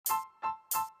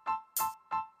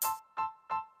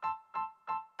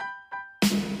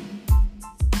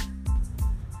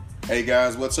Hey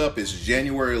guys, what's up? It's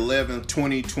January 11th,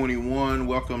 2021.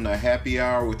 Welcome to Happy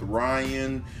Hour with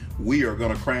Ryan. We are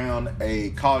going to crown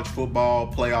a college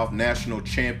football playoff national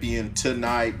champion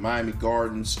tonight, Miami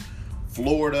Gardens,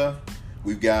 Florida.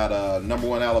 We've got number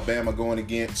 1 Alabama going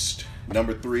against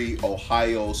number 3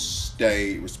 Ohio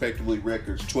State, respectively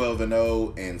records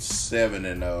 12-0 and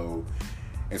 7-0.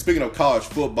 And speaking of college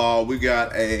football, we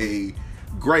got a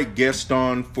great guest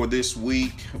on for this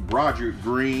week, Broderick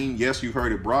Green. Yes, you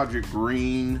heard it, Broderick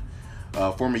Green,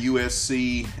 former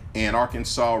USC and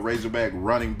Arkansas Razorback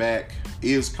running back,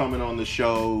 is coming on the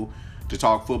show to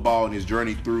talk football and his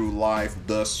journey through life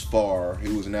thus far.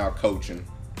 He was now coaching.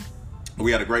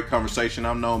 We had a great conversation.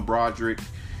 I've known Broderick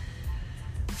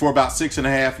for about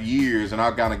 6.5 years, and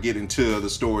I'll kind of get into the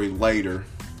story later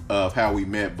of how we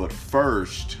met. But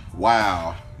first,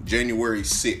 wow, January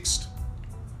 6th.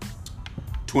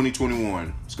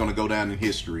 2021. It's going to go down in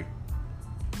history.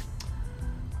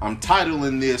 I'm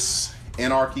titling this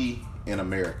Anarchy in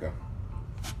America.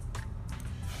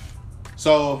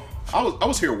 So I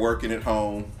was here working at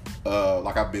home,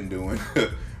 like I've been doing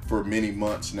for many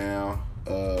months now,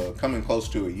 coming close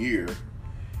to a year.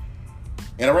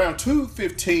 And around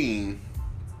 2:15,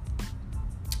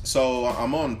 so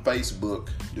I'm on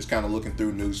Facebook, just kind of looking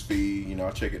through newsfeed.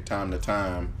 I check it time to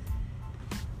time.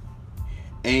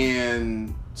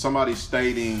 And somebody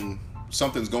stating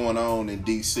something's going on in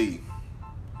D.C.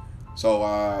 So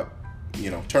I,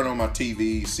 turn on my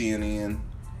TV, CNN,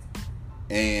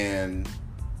 and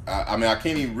I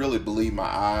can't even really believe my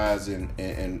eyes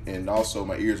and also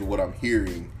my ears of what I'm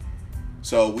hearing.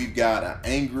 So we've got an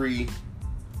angry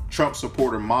Trump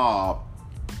supporter mob,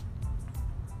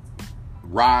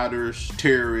 rioters,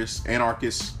 terrorists,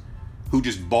 anarchists, who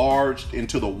just barged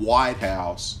into the White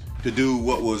House to do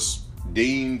what was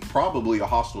deemed probably a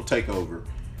hostile takeover,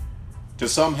 to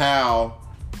somehow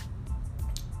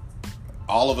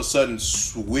all of a sudden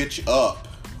switch up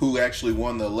who actually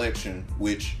won the election,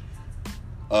 which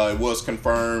it was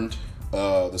confirmed.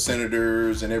 The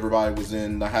senators and everybody was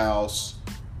in the House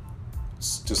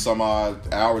to some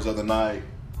odd hours of the night,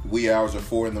 wee hours of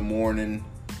 4 a.m,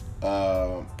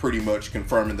 pretty much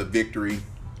confirming the victory.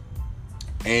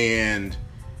 And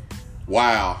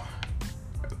wow,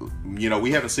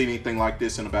 we haven't seen anything like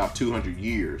this in about 200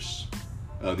 years.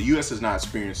 The U.S. has not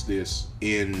experienced this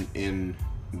in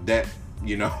that,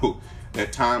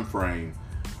 that time frame.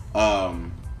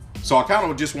 So I kind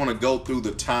of just want to go through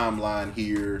the timeline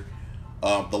here,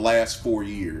 the last 4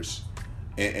 years,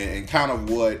 and kind of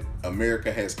what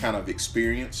America has kind of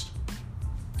experienced.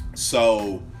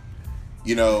 So,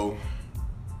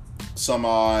 some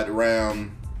odd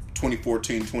around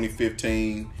 2014,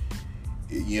 2015,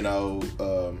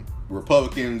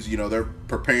 Republicans, they're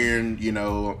preparing,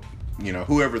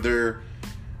 whoever their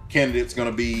candidate's going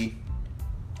to be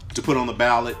to put on the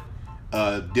ballot.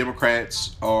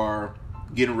 Democrats are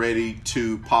getting ready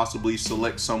to possibly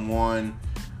select someone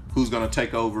who's going to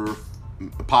take over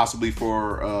possibly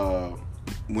for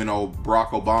when old Barack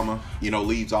Obama,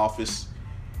 leaves office.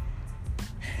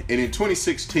 And in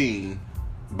 2016,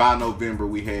 by November,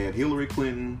 we had Hillary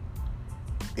Clinton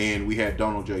and we had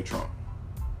Donald J. Trump,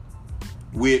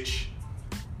 which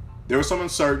there was some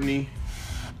uncertainty,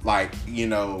 like,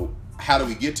 how do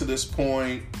we get to this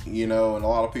point? And a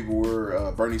lot of people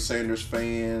were Bernie Sanders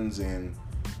fans, and,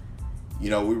 we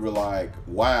were like,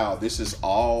 wow, this is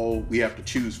all we have to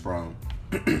choose from.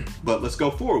 But let's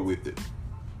go forward with it.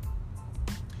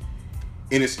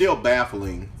 And it's still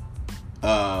baffling.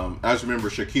 I just remember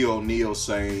Shaquille O'Neal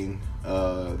saying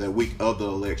that week of the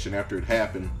election, after it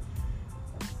happened,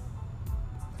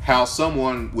 how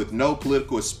someone with no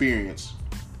political experience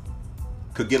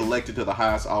could get elected to the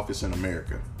highest office in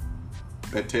America.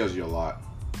 That tells you a lot.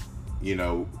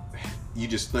 You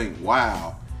just think,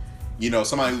 wow,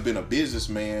 somebody who's been a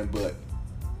businessman but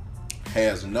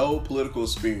has no political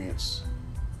experience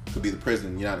could be the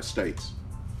president of the United States.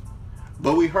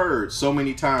 But we heard so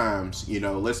many times,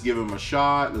 let's give him a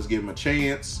shot, let's give him a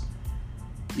chance.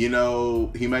 He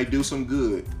may do some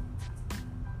good.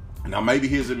 Now, maybe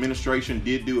his administration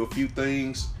did do a few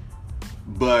things,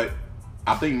 but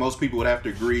I think most people would have to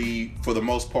agree, for the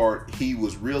most part, he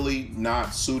was really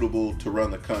not suitable to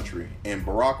run the country. And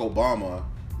Barack Obama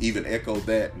even echoed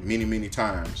that many, many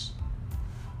times.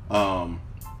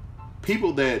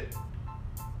 People that,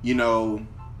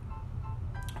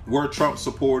 were Trump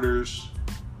supporters,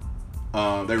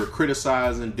 they were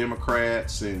criticizing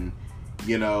Democrats and,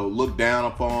 looked down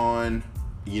upon,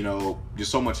 just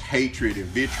so much hatred and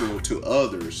vitriol to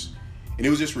others. And it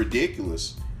was just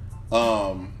ridiculous.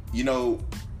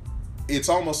 It's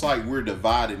almost like we're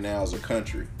divided now as a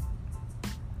country.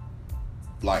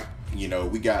 Like,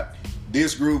 we got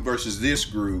this group versus this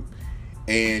group,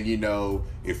 and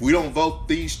if we don't vote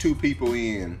these two people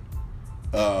in,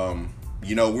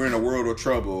 we're in a world of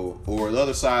trouble. Or the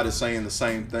other side is saying the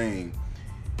same thing.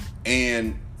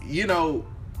 And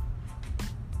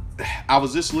I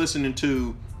was just listening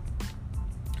to,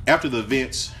 after the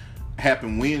events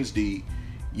happened Wednesday,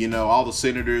 all the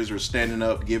senators are standing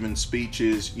up giving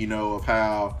speeches, of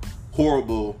how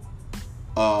horrible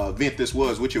event this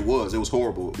was, which it was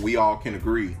horrible. We all can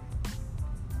agree.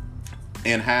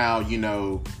 And how,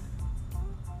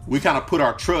 we kind of put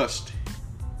our trust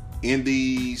in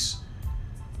these,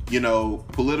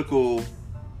 political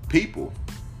people,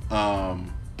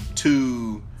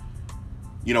 to,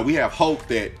 we have hope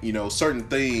that, certain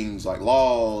things like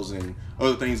laws and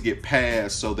other things get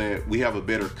passed so that we have a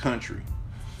better country.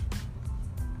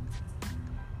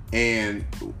 And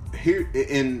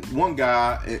one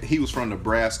guy, he was from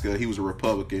Nebraska, he was a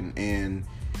Republican, and,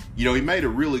 he made a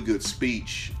really good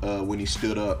speech when he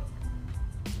stood up.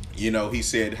 He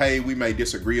said, hey, we may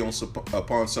disagree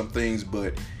upon some things,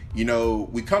 but,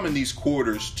 we come in these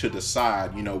quarters to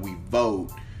decide, we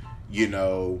vote,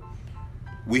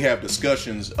 we have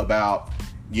discussions about,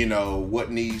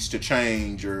 what needs to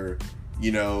change, or,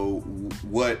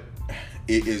 what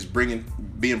is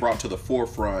being brought to the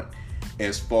forefront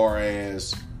as far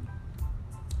as,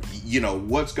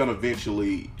 what's going to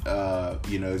eventually,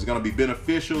 is going to be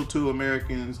beneficial to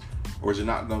Americans, or is it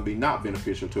not going to be not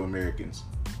beneficial to Americans?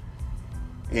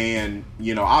 And,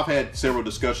 I've had several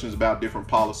discussions about different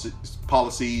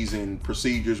policies and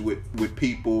procedures with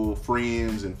people,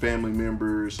 friends and family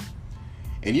members.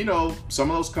 And, some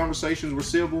of those conversations were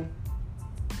civil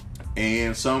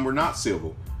and some were not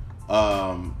civil.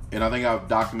 And I think I've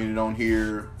documented on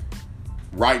here,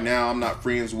 right now I'm not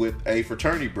friends with a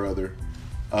fraternity brother.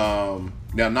 Now,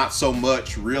 not so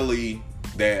much really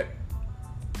that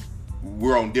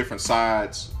we're on different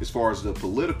sides as far as the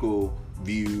political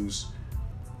views,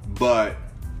 but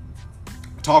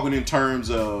talking in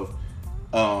terms of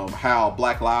how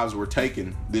Black lives were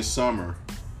taken this summer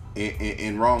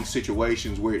in wrong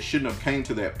situations where it shouldn't have came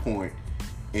to that point,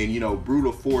 and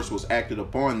brutal force was acted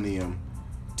upon them,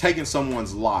 taking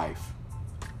someone's life.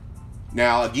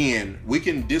 Now, again, we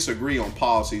can disagree on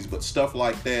policies, but stuff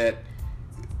like that,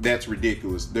 that's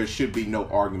ridiculous. There should be no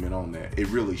argument on that. It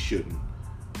really shouldn't.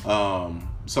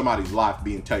 Somebody's life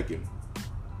being taken,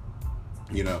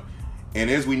 And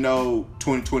as we know,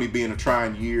 2020 being a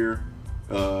trying year,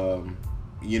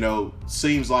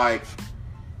 seems like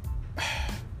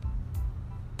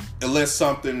unless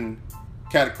something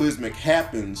cataclysmic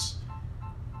happens,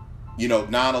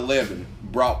 9/11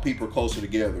 brought people closer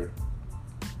together.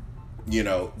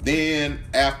 Then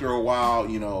after a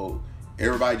while,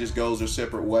 everybody just goes their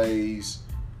separate ways.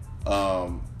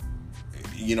 Nobody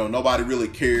really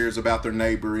cares about their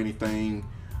neighbor or anything.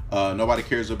 Nobody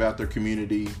cares about their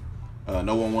community.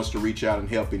 No one wants to reach out and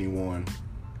help anyone.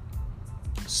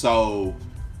 So,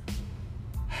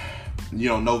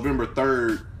 November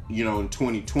 3rd, in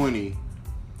 2020,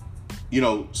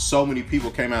 so many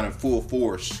people came out in full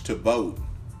force to vote.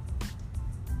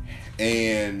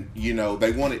 And,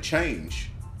 they wanted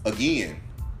change again,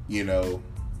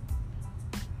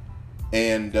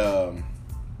 And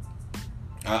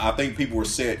I think people were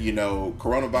set,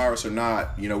 coronavirus or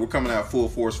not, we're coming out full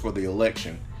force for the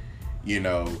election.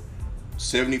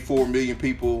 74 million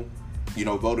people,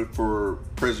 voted for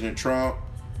President Trump.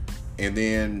 And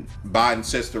then Biden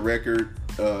sets the record,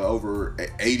 over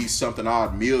 80 something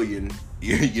odd million,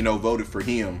 voted for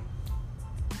him.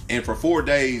 And for 4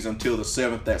 days until the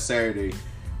 7th, that Saturday,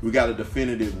 we got a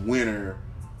definitive winner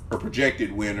or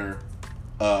projected winner,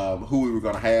 who we were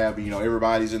going to have.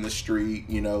 Everybody's in the street,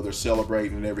 they're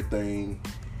celebrating and everything.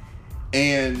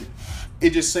 And it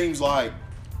just seems like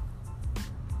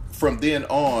from then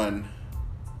on,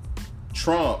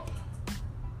 Trump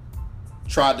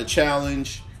tried to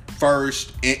challenge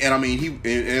first. And I mean,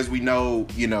 as we know,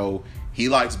 he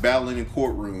likes battling in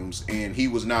courtrooms, and he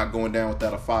was not going down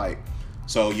without a fight.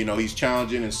 So, he's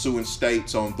challenging and suing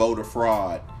states on voter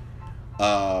fraud.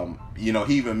 He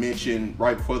even mentioned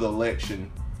right before the election,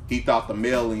 he thought the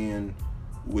mail-in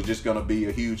was just going to be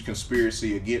a huge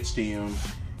conspiracy against him,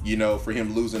 for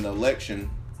him losing the election,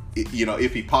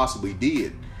 if he possibly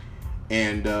did.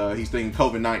 And he's thinking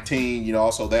COVID-19,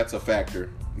 also that's a factor,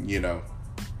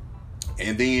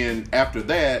 And then after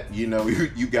that,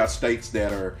 you got states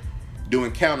that are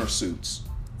doing countersuits,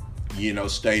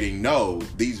 stating, no,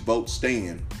 these votes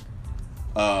stand.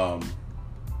 And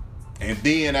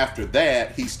then after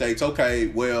that, he states, okay,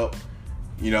 well,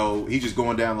 he's just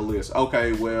going down the list.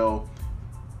 Okay, well,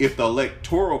 if the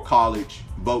Electoral College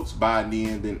votes Biden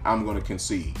in, then I'm going to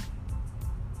concede.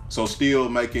 So still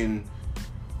making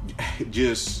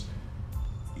just,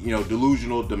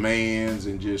 delusional demands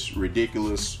and just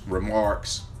ridiculous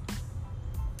remarks.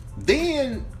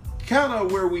 Then kind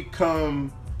of where we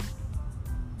come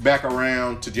back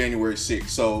around to January 6th.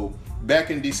 So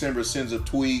back in December, sends a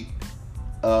tweet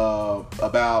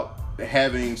about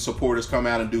having supporters come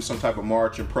out and do some type of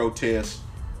march and protest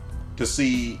to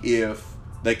see if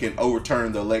they can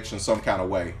overturn the election some kind of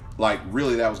way. Like,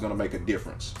 really, that was going to make a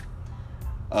difference.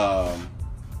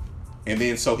 And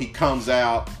then so he comes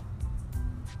out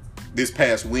this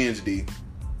past Wednesday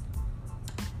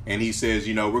and he says,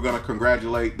 we're going to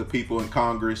congratulate the people in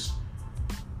Congress,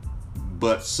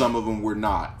 but some of them were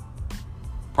not.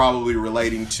 Probably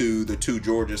relating to the 2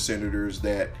 Georgia senators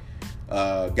that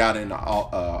got into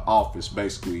office,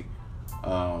 basically,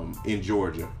 in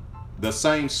Georgia. The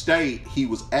same state he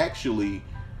was actually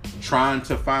trying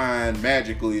to find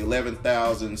magically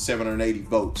 11,780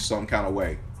 votes some kind of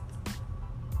way.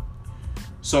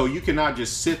 So you cannot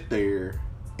just sit there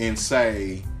and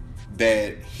say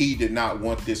that he did not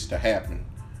want this to happen,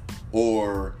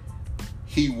 or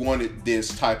he wanted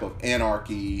this type of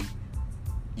anarchy,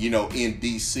 in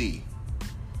DC.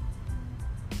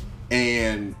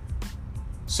 And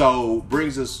so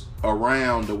brings us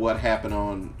around to what happened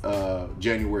on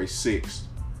January 6th.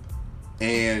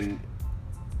 And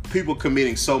people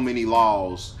committing so many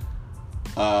laws,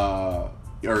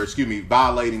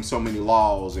 violating so many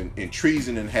laws, and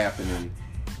treason and happening.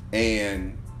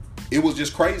 And it was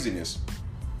just craziness.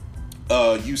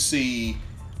 You see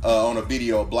on a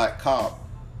video a black cop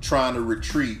trying to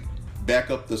retreat back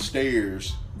up the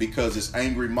stairs because this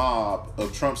angry mob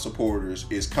of Trump supporters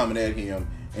is coming at him.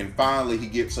 And finally he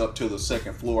gets up to the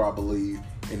 2nd floor, I believe,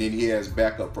 and then he has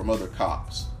backup from other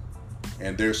cops.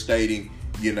 And they're stating,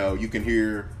 you can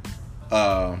hear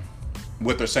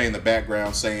what they're saying in the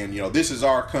background, saying, this is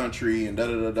our country and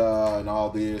da-da-da-da and all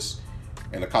this.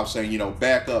 And the cops saying,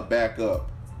 back up, back up.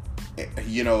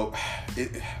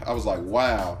 I was like,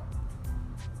 wow.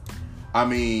 I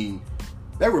mean,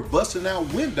 they were busting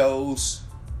out windows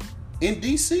in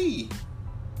D.C.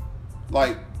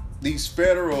 Like these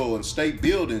federal and state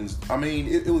buildings. I mean,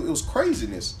 it was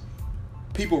craziness.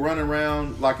 People running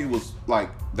around like it was like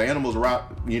the animals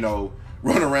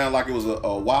running around like it was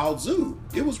a wild zoo.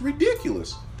 It was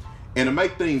ridiculous. And to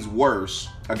make things worse,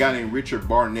 a guy named Richard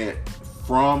Barnett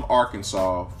from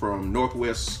Arkansas, from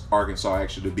Northwest Arkansas,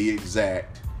 actually, to be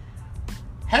exact,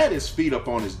 had his feet up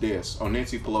on his desk, on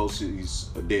Nancy Pelosi's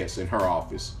desk in her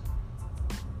office.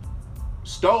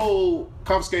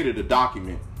 Confiscated a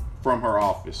document from her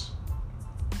office.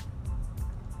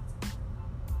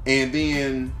 And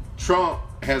then Trump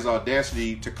has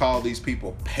audacity to call these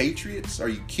people patriots. Are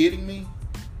you kidding me?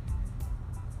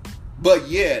 But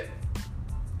yet,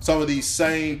 some of these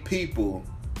same people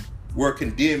were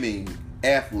condemning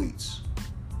athletes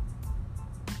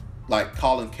like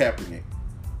Colin Kaepernick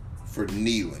for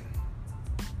kneeling.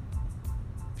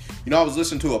 I was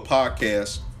listening to a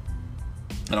podcast,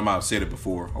 and I might have said it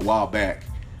before, a while back,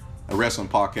 a wrestling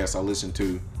podcast I listened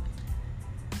to.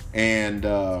 And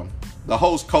the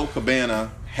host, Colt Cabana,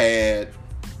 his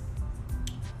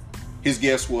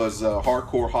guest was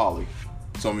Hardcore Holly.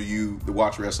 Some of you that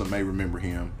watch wrestling may remember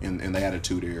him in the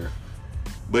Attitude Era.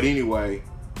 But anyway,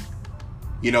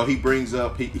 he brings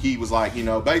up, he was like,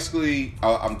 basically,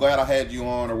 I'm glad I had you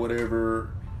on or whatever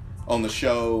on the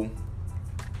show.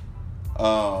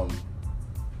 I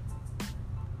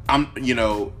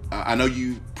know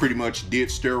you pretty much did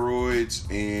steroids,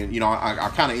 and, I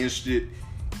kind of interested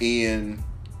in,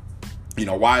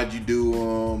 why did you do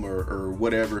them or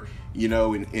whatever,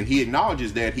 and he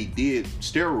acknowledges that he did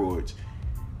steroids.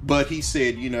 But he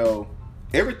said,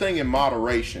 everything in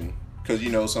moderation, because,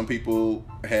 some people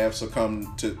have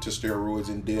succumbed to steroids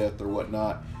and death or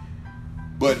whatnot.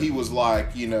 But he was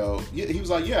like,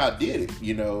 yeah, I did it,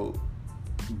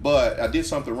 but I did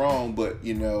something wrong. But,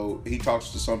 he talks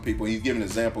to some people. He's giving an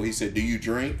example. He said, do you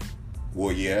drink?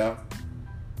 Well, yeah.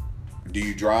 Do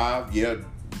you drive? Yeah.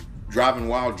 Driving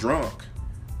while drunk.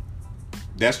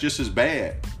 That's just as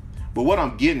bad. But what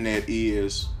I'm getting at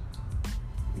is,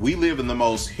 we live in the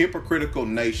most hypocritical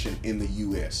nation in the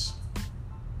U.S.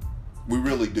 We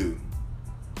really do.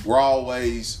 We're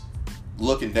always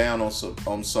looking down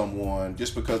on someone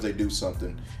just because they do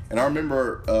something. And I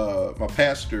remember my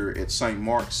pastor at St.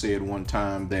 Mark said one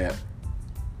time that,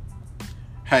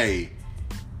 hey,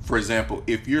 for example,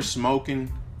 if you're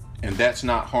smoking and that's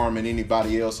not harming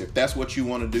anybody else, if that's what you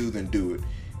want to do, then do it.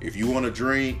 If you want to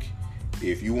drink,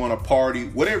 if you want to party,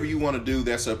 whatever you want to do,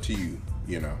 that's up to you,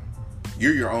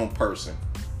 You're your own person.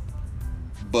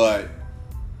 But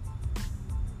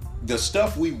the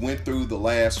stuff we went through the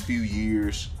last few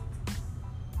years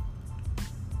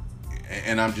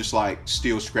And I'm just like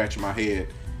still scratching my head.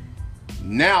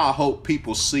 Now I hope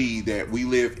people see that we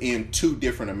live in two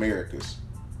different Americas.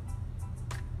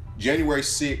 January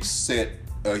 6th set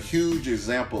a huge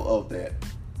example of that.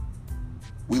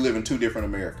 We live in two different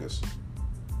Americas,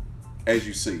 as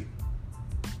you see.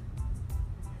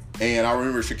 And I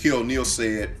remember Shaquille O'Neal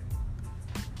said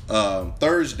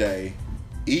Thursday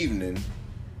evening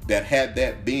that had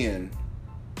that been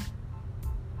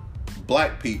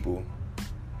black people,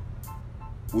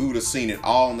 we would have seen it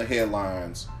all in the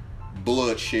headlines,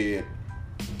 bloodshed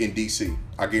in DC.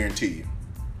 I guarantee you.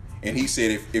 And he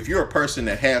said, if you're a person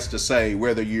that has to say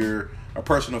whether you're a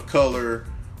person of color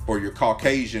or you're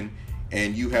Caucasian,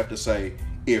 and you have to say,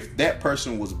 if that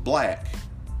person was black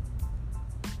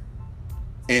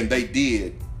and they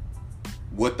did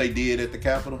what they did at the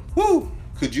Capitol, whoo,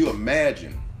 could you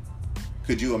imagine?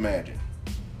 Could you imagine?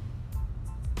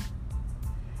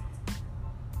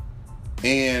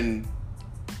 And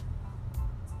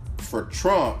for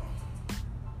Trump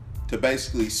to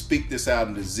basically speak this out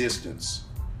in existence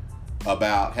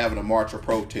about having a march or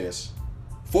protest,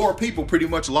 4 people pretty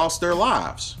much lost their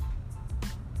lives.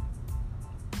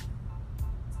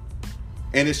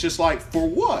 And it's just like, for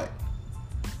what?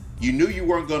 You knew you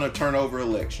weren't going to turn over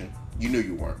election. You knew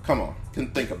you weren't. Come on,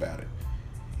 can think about it.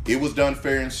 It was done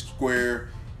fair and square.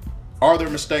 Are there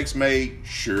mistakes made?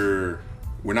 Sure.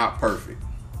 We're not perfect.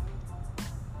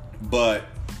 But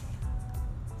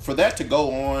for that to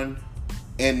go on,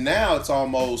 and now it's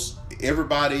almost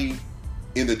everybody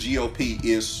in the GOP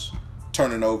is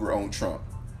turning over on Trump.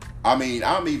 I mean,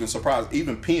 I'm even surprised.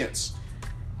 Even Pence,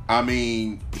 I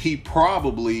mean, he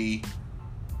probably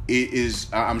is,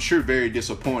 I'm sure, very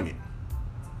disappointed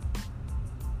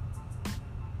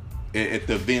at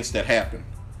the events that happened.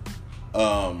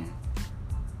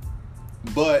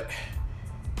 But,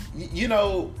 you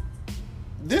know,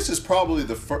 this is probably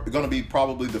going to be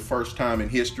probably the first time in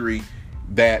history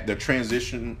that the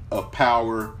transition of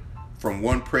power from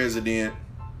one president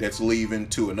that's leaving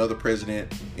to another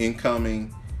president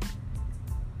incoming.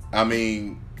 I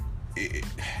mean,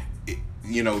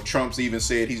 you know, Trump's even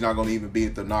said he's not going to even be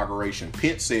at the inauguration.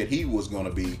 Pence said he was going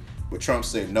to be, but Trump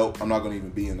said, nope, I'm not going to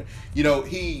even be in there. You know,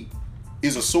 he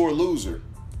is a sore loser,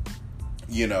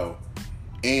 you know,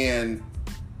 and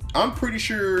I'm pretty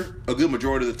sure a good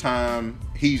majority of the time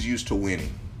he's used to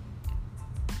winning.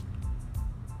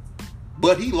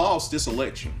 But he lost this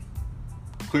election,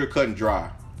 clear cut and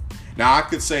dry. Now, I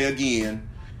could say again,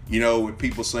 you know, with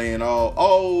people saying,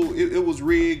 it was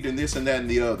rigged and this and that and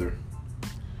the other.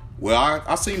 Well,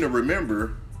 I seem to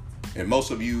remember, and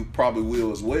most of you probably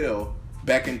will as well,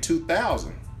 back in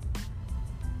 2000,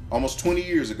 almost 20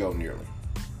 years ago nearly,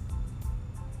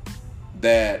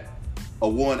 that a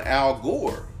one Al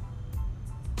Gore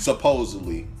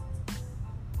supposedly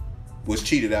was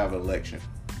cheated out of an election.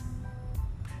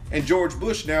 And George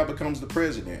Bush now becomes the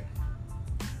president.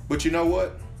 But you know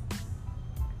what?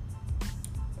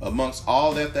 Amongst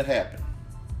all that happened,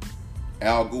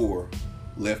 Al Gore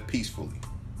left peacefully.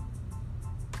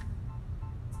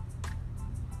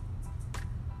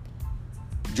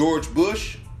 George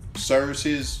Bush serves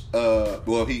his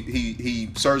he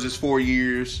serves his 4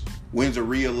 years, wins a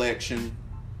re-election.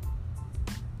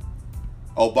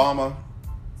 Obama,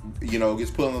 you know,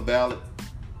 gets put on the ballot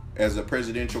as a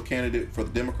presidential candidate for the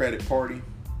Democratic Party.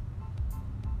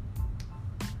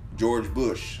 George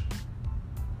Bush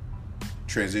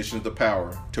transitions the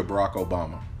power to Barack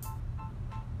Obama.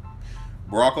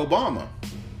 Barack Obama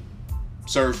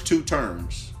serves 2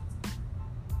 terms,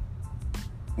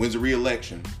 wins a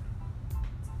re-election.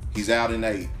 He's out in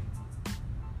 8.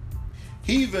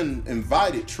 He even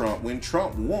invited Trump, when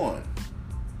Trump won,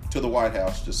 to the White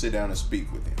House to sit down and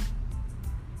speak with him.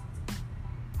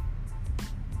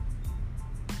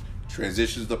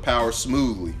 Transitions the power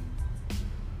smoothly,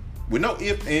 with no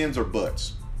ifs, ands, or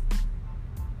buts.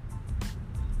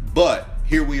 But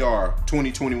here we are,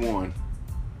 2021,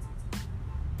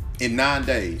 in 9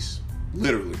 days,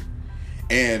 literally.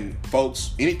 And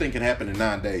folks, anything can happen in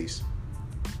 9 days.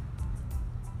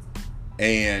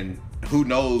 And who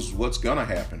knows what's gonna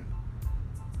happen.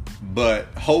 But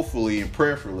hopefully and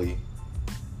prayerfully,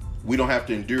 we don't have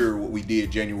to endure what we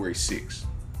did January 6th.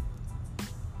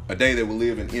 A day that will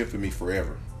live in infamy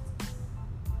forever.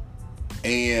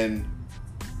 And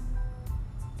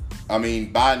I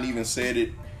mean, Biden even said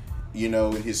it, you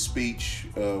know, in his speech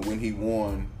when he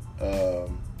won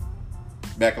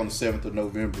back on the 7th of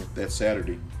November, that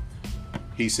Saturday.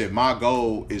 He said, my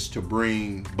goal is to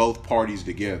bring both parties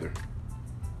together.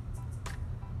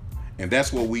 And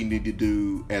that's what we need to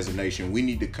do as a nation. We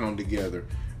need to come together,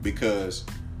 because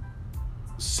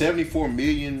 74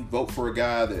 million vote for a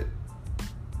guy that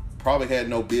probably had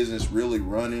no business really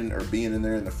running or being in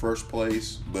there in the first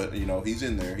place, but he's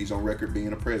in there. He's on record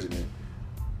being a president.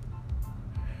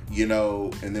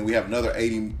 And then we have another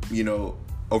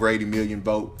over 80 million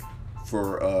vote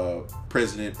for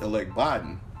President-elect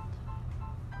Biden.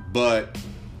 But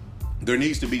there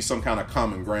needs to be some kind of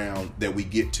common ground that we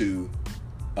get to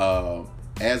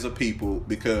as a people,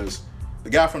 because the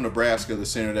guy from Nebraska, the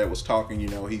senator that was talking,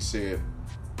 he said,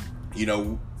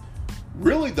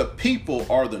 really the people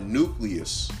are the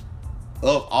nucleus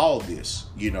of all this.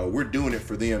 We're doing it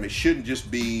for them. It shouldn't just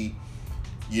be,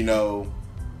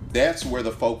 that's where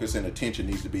the focus and attention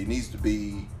needs to be. It needs to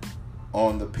be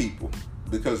on the people,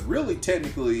 because really,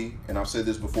 technically, and I've said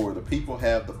this before, the people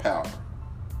have the power.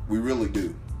 We really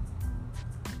do.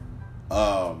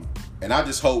 And I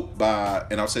just hope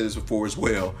and I've said this before as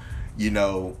well,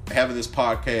 having this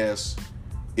podcast,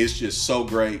 it's just so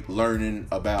great learning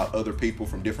about other people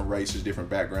from different races, different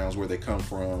backgrounds, where they come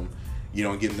from,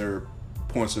 and getting their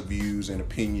points of views and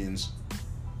opinions.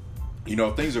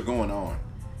 Things are going on.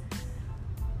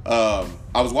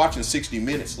 I was watching 60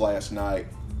 Minutes last night,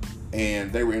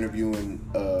 and they were interviewing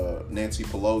Nancy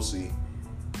Pelosi,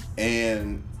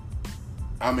 and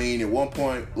I mean, at one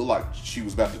point, it looked like she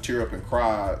was about to tear up and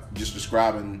cry, just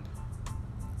describing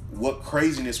what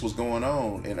craziness was going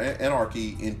on in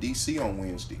anarchy in D.C. on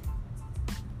Wednesday.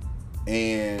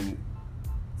 And,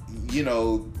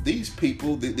 these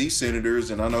people, these senators,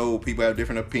 and I know people have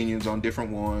different opinions on different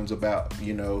ones about,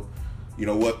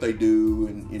 what they do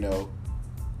and,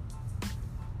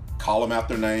 call them out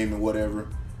their name and whatever.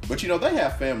 But, they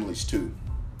have families too.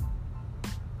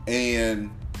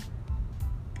 And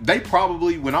they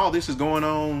probably, when all this is going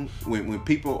on, when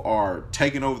people are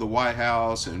taking over the White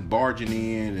House and barging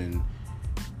in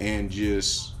and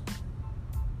just,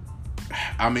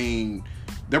 I mean,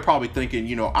 they're probably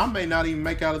thinking, I may not even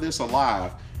make out of this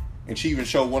alive. And she even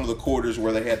showed one of the quarters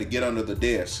where they had to get under the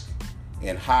desk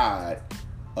and hide.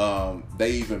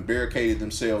 They even barricaded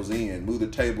themselves in, moved the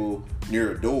table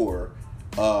near a door.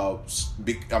 I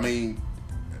mean,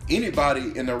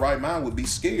 anybody in their right mind would be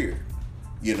scared,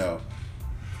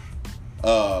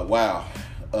 Wow.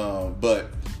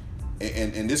 But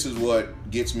this is what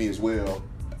gets me as well.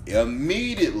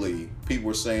 Immediately, people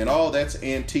were saying, oh, that's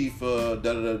Antifa,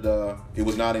 da-da-da-da. It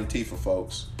was not Antifa,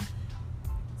 folks.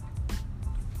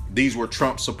 These were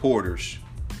Trump supporters.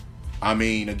 I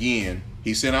mean, again,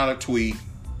 he sent out a tweet.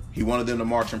 He wanted them to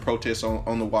march and protest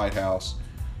on the White House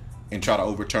and try to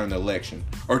overturn the election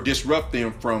or disrupt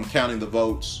them from counting the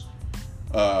votes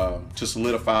to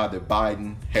solidify that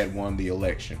Biden had won the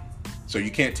election. So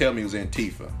you can't tell me it was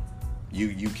Antifa.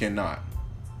 You cannot.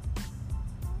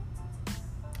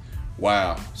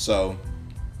 Wow. So,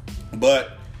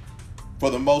 but for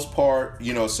the most part,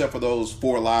 except for those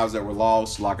 4 lives that were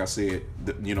lost, like I said,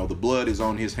 the blood is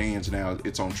on his hands now.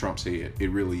 It's on Trump's head.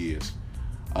 It really is.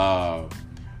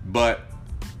 But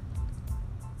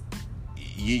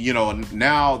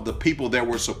now the people that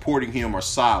were supporting him are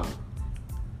silent.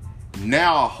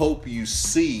 Now I hope you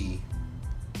see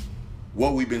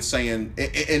what we've been saying,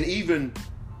 and even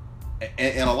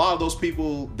a lot of those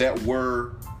people that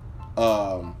were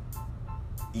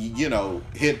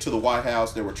head to the White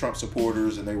House, they were Trump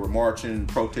supporters and they were marching,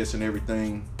 protesting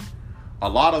everything. A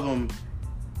lot of them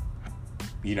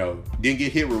didn't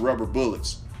get hit with rubber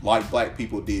bullets like black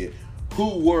people did,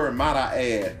 who were, might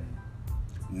I add,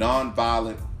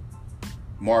 nonviolent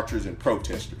marchers and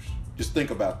protesters. Just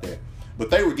think about that. But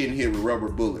they were getting hit with rubber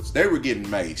bullets. They were getting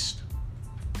maced.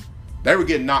 They were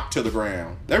getting knocked to the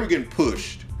ground. They were getting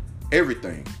pushed.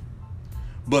 Everything.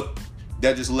 But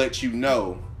that just lets you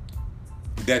know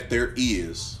that there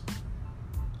is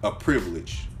a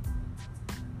privilege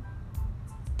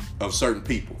of certain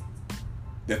people.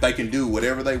 That they can do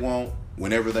whatever they want,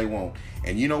 whenever they want.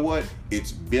 And you know what?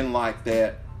 It's been like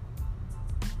that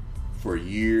for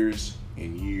years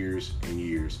and years and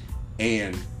years.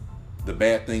 And the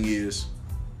bad thing is,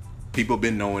 people have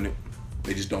been knowing it.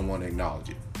 They just don't want to acknowledge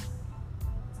it.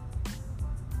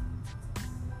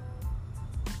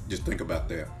 Just think about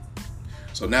that.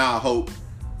 So now I hope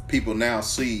people now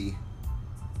see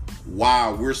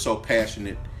why we're so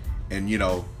passionate and,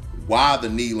 why the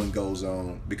kneeling goes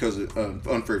on because of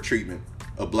unfair treatment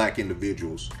of black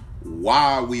individuals.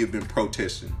 Why we have been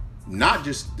protesting, not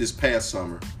just this past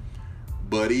summer,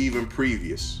 but even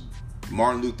previous.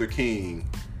 Martin Luther King,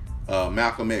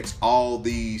 Malcolm X, all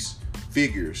these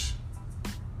figures.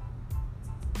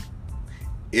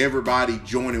 Everybody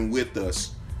joining with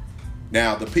us.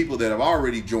 Now, the people that have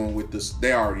already joined with us,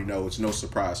 they already know. It's no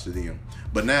surprise to them.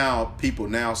 But now, people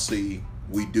now see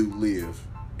we do live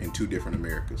in 2 different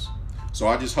Americas. So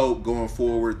I just hope going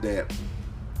forward that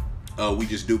we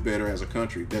just do better as a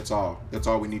country. That's all. That's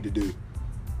all we need to do.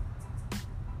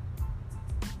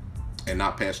 And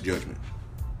not pass judgment.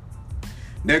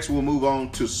 Next, we'll move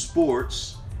on to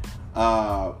sports.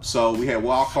 So we had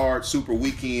Wild Card Super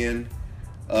Weekend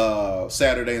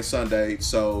Saturday and Sunday.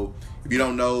 So if you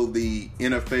don't know, the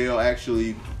NFL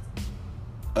actually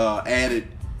added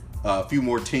a few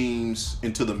more teams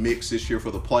into the mix this year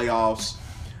for the playoffs.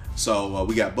 So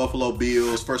we got Buffalo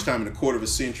Bills, first time in a quarter of a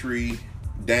century,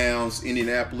 downs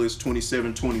Indianapolis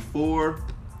 27-24.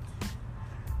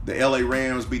 The LA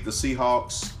Rams beat the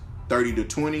Seahawks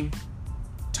 30-20.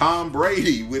 Tom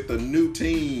Brady with a new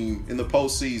team in the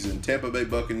postseason. Tampa Bay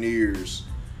Buccaneers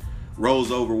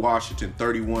rolls over Washington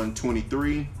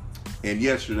 31-23. And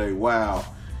yesterday, wow,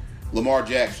 Lamar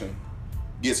Jackson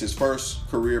gets his first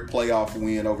career playoff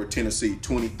win over Tennessee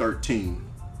 2013.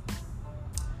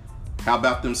 How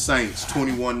about them Saints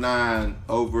 21-9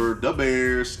 over the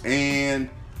Bears? And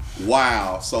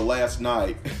wow, so last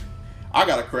night, I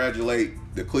got to congratulate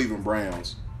the Cleveland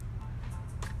Browns.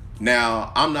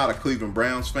 Now, I'm not a Cleveland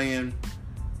Browns fan,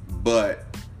 but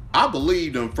I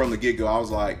believed them from the get-go. I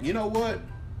was like, you know what?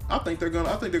 I think they're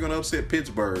gonna upset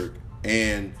Pittsburgh.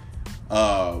 And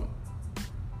I'm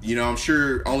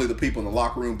sure only the people in the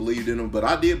locker room believed in them, but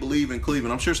I did believe in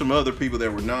Cleveland. I'm sure some other people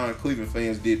that were non-Cleveland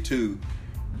fans did too.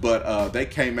 But they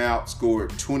came out, scored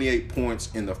 28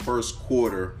 points in the first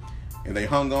quarter, and they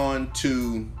hung on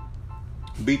to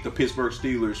beat the Pittsburgh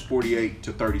Steelers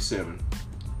 48-37.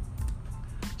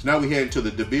 So now we head into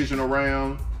the divisional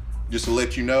round. Just to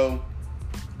let you know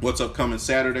what's upcoming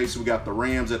Saturday. So we got the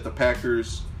Rams at the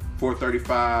Packers,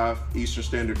 4:35 Eastern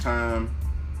Standard Time.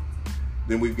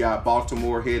 Then we've got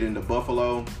Baltimore heading to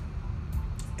Buffalo.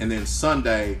 And then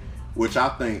Sunday, which I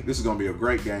think this is going to be a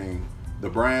great game, the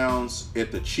Browns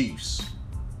at the Chiefs,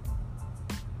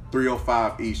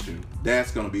 3:05 Eastern.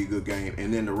 That's going to be a good game.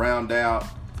 And then to round out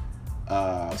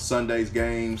Sunday's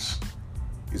games,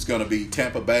 it's going to be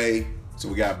Tampa Bay. So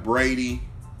we got Brady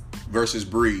versus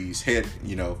Breeze.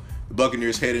 The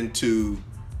Buccaneers heading to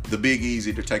the Big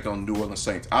Easy to take on the New Orleans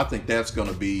Saints. I think that's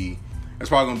probably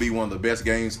going to be one of the best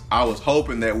games. I was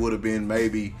hoping that would have been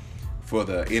maybe for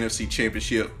the NFC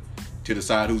Championship to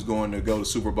decide who's going to go to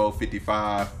Super Bowl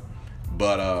 55.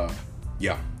 But,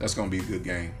 yeah, that's going to be a good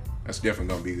game. That's definitely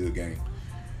going to be a good game.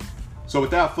 So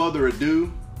without further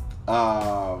ado,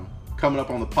 coming up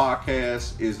on the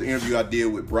podcast is the interview I did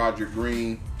with Broderick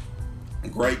Green.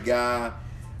 Great guy.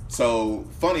 So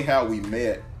funny how we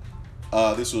met.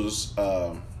 This was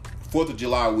 4th of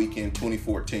July weekend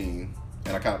 2014.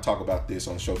 And I kind of talk about this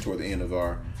on the show toward the end of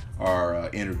our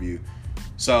interview.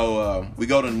 So we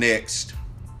go to Next,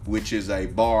 which is a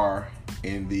bar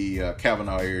in the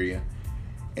Kavanaugh area.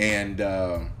 And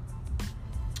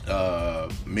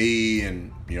me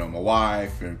and my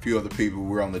wife and a few other people,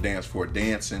 we're on the dance floor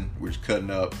dancing. We're just cutting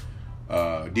up.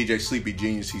 DJ Sleepy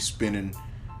Genius, he's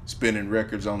spinning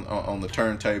records on the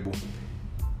turntable.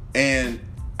 And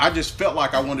I just felt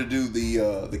like I wanted to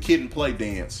do the kid and play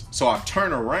dance. So I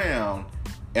turn around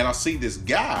and I see this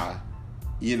guy,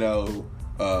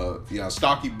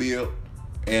 stocky built.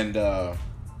 And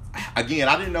again,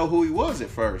 I didn't know who he was at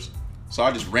first. So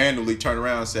I just randomly turned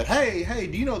around and said, hey,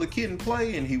 do you know the kid and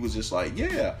play? And he was just like,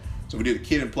 yeah. So we did a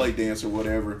kid and play dance or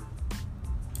whatever.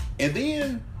 And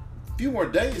then a few more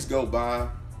days go by.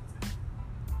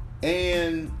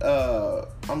 And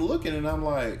I'm looking and I'm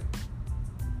like,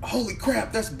 holy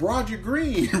crap, that's Broderick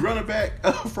Green, running back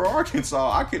for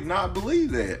Arkansas. I could not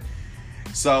believe that.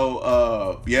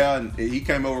 So, and he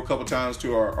came over a couple times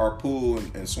to our pool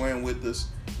and swam with us.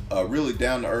 Really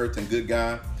down to earth and good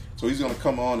guy. So he's going to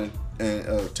come on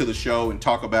and to the show and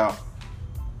talk about,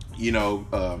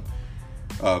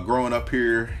 growing up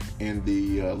here in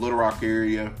the Little Rock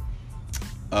area.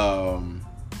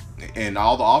 And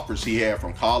all the offers he had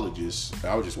from colleges,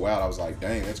 I was just wowed. I was like,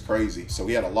 dang, that's crazy. So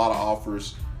he had a lot of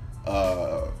offers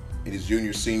in his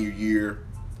junior, senior year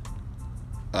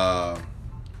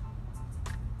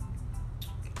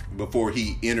before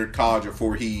he entered college, or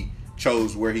before he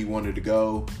chose where he wanted to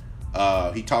go.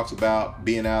 He talks about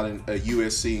being out in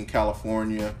USC in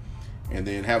California and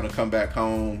then having to come back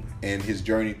home and his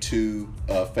journey to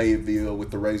Fayetteville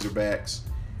with the Razorbacks.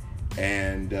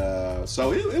 And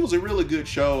so it was a really good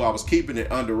show. I was keeping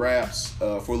it under wraps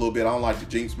for a little bit. I don't like to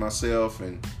jinx myself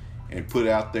and put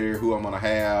out there who I'm going to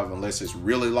have unless it's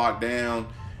really locked down.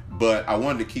 But I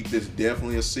wanted to keep this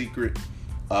definitely a secret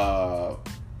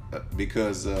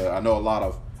because I know a lot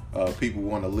of people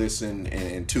want to listen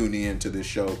and tune in to this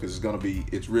show because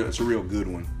it's a real good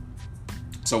one.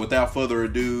 So without further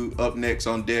ado, up next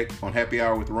on deck on Happy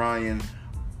Hour with Ryan,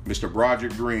 Mr.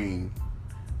 Broderick Green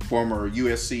former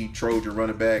USC Trojan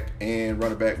running back and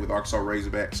running back with Arkansas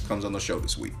Razorbacks, comes on the show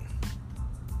this week.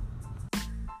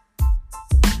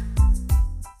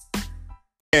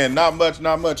 And not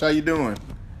much. How you doing?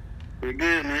 Pretty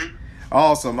good, man.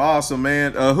 Awesome,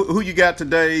 man. Who you got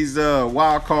today's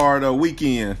wild card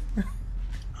weekend?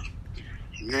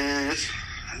 Man,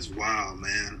 that's wild,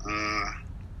 man. I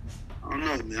don't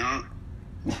know, man.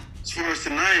 As far as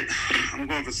tonight, I'm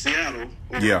going for Seattle.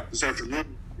 Yeah. This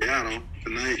afternoon, Seattle.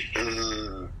 Tonight,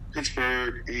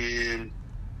 Pittsburgh, and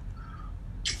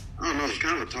I don't know. It's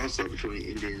kind of a toss-up between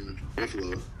Indy and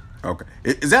Buffalo. Okay.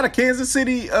 Is that a Kansas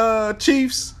City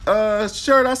Chiefs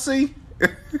shirt I see? Oh,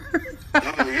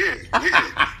 yeah. Oh,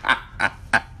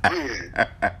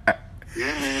 yeah.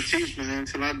 Yeah, man. Chiefs, man,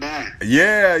 until I die.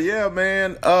 Yeah,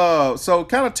 man. So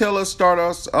kind of start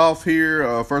us off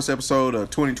here, first episode of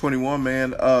 2021,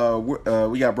 man.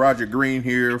 We got Broderick Green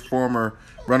here, former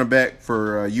running back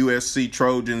for USC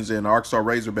Trojans and Arkansas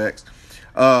Razorbacks.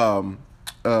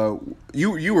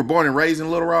 You were born and raised in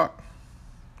Little Rock?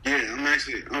 Yeah, I'm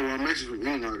actually from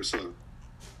England, Arkansas.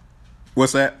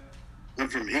 What's that? I'm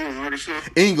from England, Arkansas.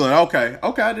 England, okay.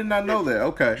 I did not know that.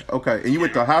 Okay. And you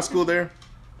went to high school there?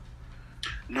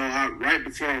 No, right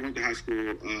before I went to high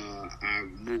school, I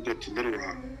moved up to Little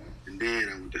Rock, and then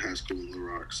I went to high school in Little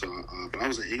Rock. So, but I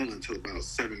was in England until about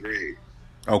 7th grade.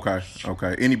 Okay.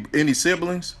 Any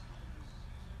siblings?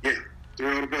 Yeah, 3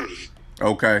 older brothers.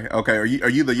 Okay. Are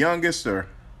you the youngest or?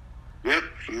 Yep,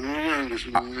 I'm the youngest,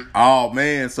 man. Oh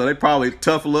man, so they probably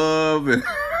tough love and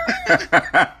a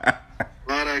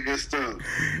lot of that good stuff.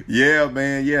 Yeah,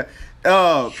 man. Yeah.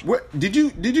 Did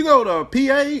you go to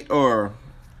PA or?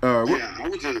 Yeah, I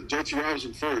went to J.T.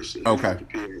 Robinson first. Okay.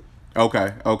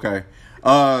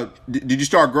 Did you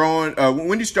start growing?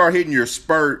 When did you start hitting your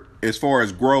spurt as far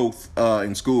as growth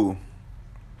in school?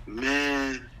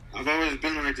 Man, I've always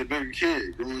been like the bigger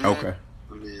kid growing up. Okay.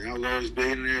 I mean, I was always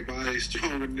bigger than everybody,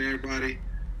 stronger than everybody,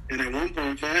 and at one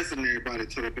point faster than everybody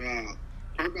till probably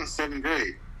about 7th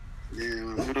grade. And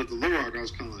when I moved up to Little Rock, I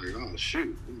was kind of like, oh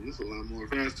shoot, there's a lot more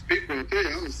faster people up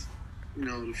there. I was,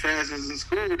 the fastest in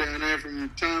school down there from the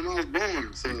time I was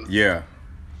born. So yeah,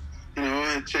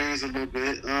 it changed a little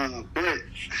bit. But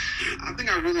I think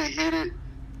I really hit it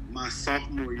my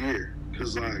sophomore year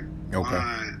because my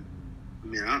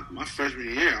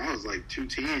freshman year I was like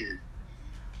 210.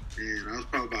 And I was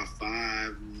probably about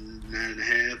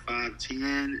 5'9.5", 5'10",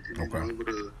 and then over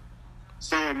the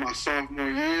summer of my sophomore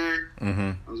year,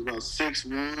 I was about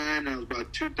 6'1". I was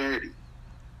about 230.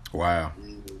 Wow.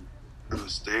 And I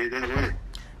stayed that way.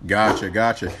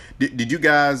 Gotcha. Did you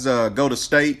guys go to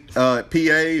state PA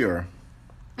or?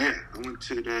 Yeah, I went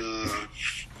to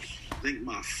I think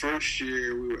my first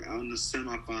year we were out in the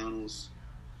semifinals.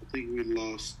 I think we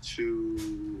lost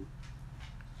to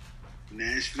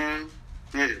Nashville.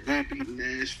 Yeah, we beat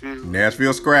Nashville.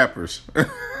 Nashville Scrappers. We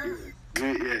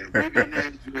beat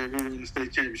Nashville. We won the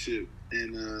state championship,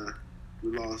 and we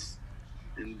lost.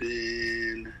 And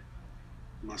then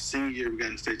my senior year, we got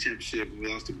in the state championship, and we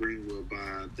lost to Greenwood by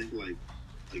I think like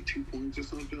 2 points or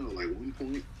something, or like 1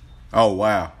 point. Oh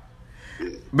wow.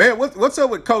 Yeah. Man, what's up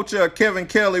with Coach Kevin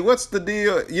Kelly? What's the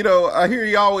deal? I hear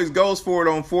he always goes for it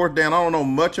on 4th down. I don't know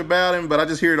much about him, but I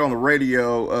just hear it on the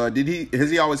radio.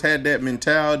 Has he always had that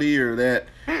mentality or that?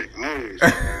 Yeah, always.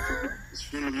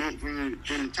 from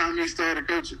the time he started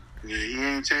coaching, he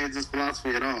ain't changed his philosophy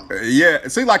at all. Yeah,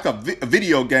 it seems like a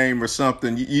video game or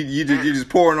something. You just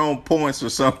pouring on points or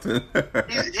something.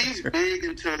 He's big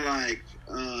into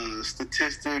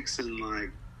statistics and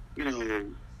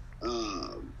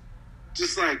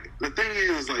just the thing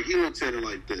is he looks at it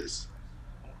like this: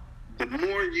 the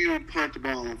more you punt the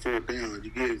ball on 4th down, you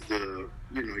give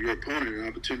your opponent an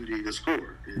opportunity to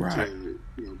score and right. to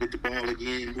get the ball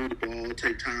again, move the ball,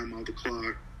 take time off the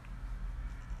clock,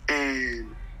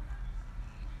 and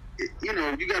you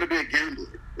got to be a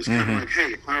gambler. It's kind of like,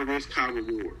 hey, high risk, high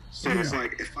reward. So it's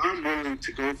like if I'm willing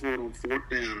to go for it on 4th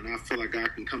down, and I feel like I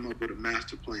can come up with a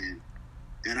master plan,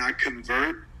 and I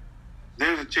convert.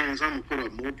 There's a chance I'm going to put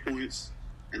up more points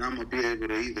and I'm going to be able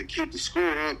to either keep the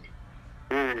score up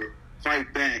or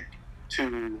fight back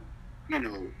to,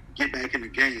 get back in the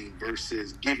game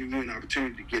versus giving you an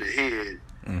opportunity to get ahead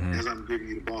as I'm giving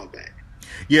you the ball back.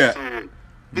 Yeah. So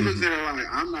he looks at it like,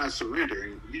 I'm not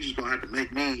surrendering. You're just going to have to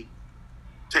make me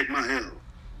take my L.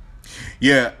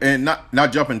 Yeah, and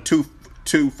not jumping too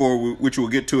forward, which we'll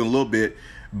get to in a little bit.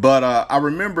 But I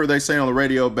remember they saying on the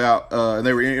radio about, and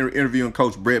they were interviewing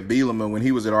Coach Brett Bielema when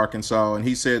he was at Arkansas, and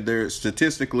he said they're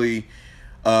statistically,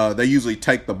 they usually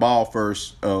take the ball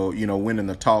first, winning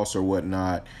the toss or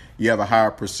whatnot. You have a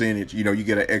higher percentage, you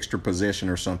get an extra possession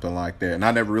or something like that. And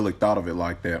I never really thought of it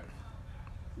like that.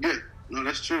 Yeah, no,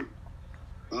 that's true.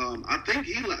 I think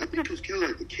Coach Kelly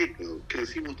liked the kick though,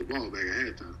 because he wants the ball back at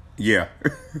halftime. Yeah.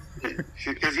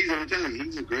 Because I'm telling you,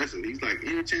 he's aggressive. He's like,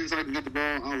 any chance I can get the ball,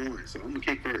 I want it. So I'm gonna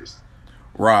kick first.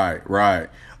 Right.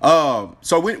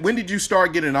 So when did you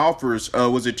start getting offers?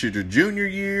 Was it your junior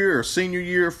year or senior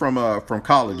year from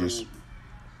colleges?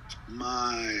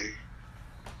 What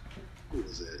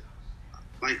was it?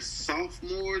 Like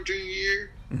sophomore, junior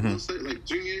year. I'll say like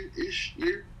junior-ish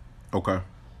year. Okay.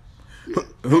 Yeah.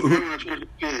 When I tried to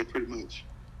play, pretty much.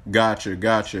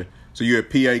 Gotcha. So you're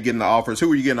at PA getting the offers. Who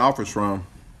were you getting offers from?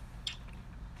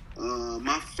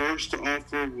 My first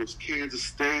offer was Kansas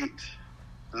State.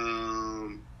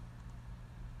 And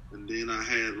then I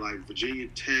had like Virginia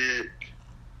Tech.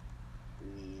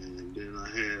 And then I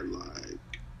had like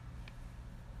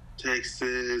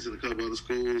Texas and a couple other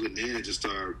schools. And then it just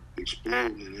started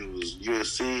exploding. And it was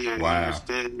USC, Ohio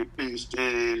State, Penn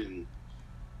State, and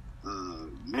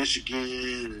Michigan,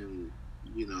 and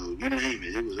you name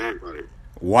it. It was everybody.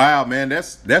 Wow, man,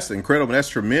 that's incredible. That's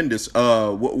tremendous.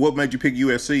 What made you pick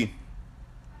USC?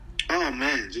 Oh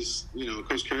man, just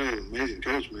Coach Carroll, amazing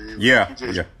coach, man. Yeah.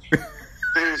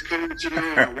 Players coach,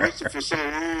 I watched it for so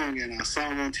long, and I saw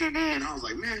him on TV, and I was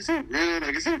like, man, is he real?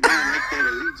 Like, is he really like that, or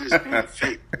is he just being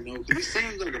fake? Because he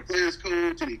seems like a player's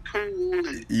coach, and he's cool,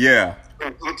 and I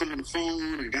talked to him on the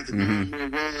phone, and got to know him real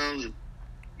well, and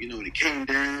and he came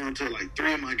down to like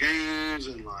 3 of my games,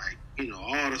 and like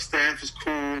all the staff is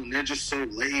cool, and they're just so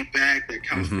laid back, that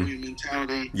California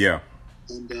mentality. Yeah.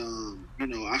 And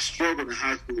I struggled in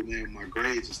high school, man, with my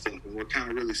grades and stuff. And what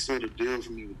kind of really sealed the deal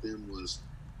for me with them was,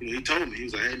 he told me, he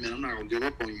was like, hey, man, I'm not going to give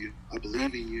up on you. I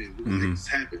believe in you, and we're going to make this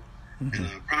happen. And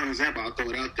prime example, I'll throw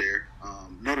it out there.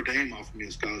 Notre Dame offered me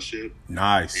a scholarship.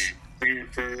 Nice. And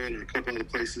Stanford and a couple other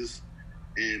places.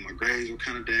 And my grades were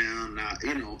kind of down.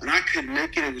 And I couldn't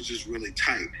make it. It was just really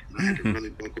tight. And I had to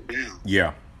really buckle down.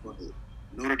 Yeah. But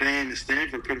Notre Dame and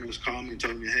Stanford pretty much called me and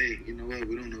told me, hey, you know what?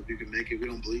 We don't know if you can make it. We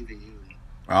don't believe in you.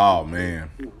 Oh, man.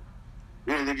 We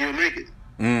don't think you'll make it.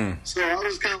 So I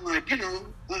was kind of like, hey,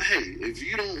 if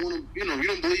you don't want to, you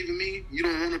don't believe in me, you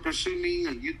don't want to pursue me,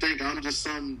 and you think I'm just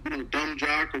some, dumb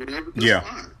jock or whatever, that's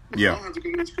fine. I don't have to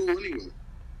go to school anyway.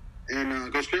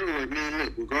 And Coach Carroll was like, man,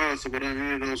 look, regardless of what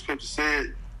any of those coaches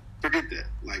said, forget that.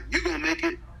 Like, you're going to make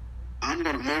it. I'm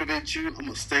going to motivate you. I'm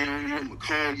going to stay on you. I'm going to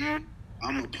call you.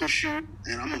 I'm going to push you.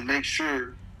 And I'm going to make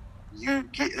sure you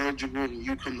get eligible and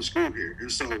you come to school here.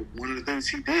 And so one of the things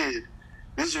he did,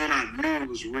 this is when I knew it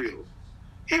was real.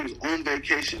 He was on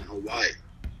vacation in Hawaii,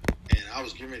 and I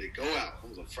was getting ready to go out. It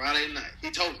was a Friday night. He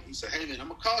told me, he said, hey, man, I'm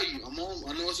going to call you. I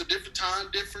know it's a different time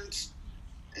difference,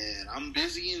 and I'm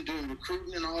busy and doing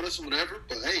recruiting and all this and whatever,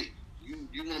 but, hey, you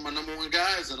one of my number one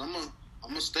guys, and I'm going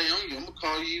to stay on you. I'm going to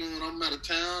call you when I'm out of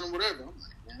town or whatever. I'm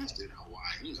like, man, this dude in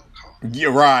Hawaii, he going to call me.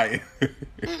 You're right.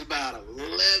 It was about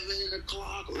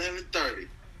 11:30.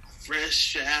 Fresh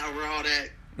shower, all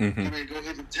that. I'm ready to go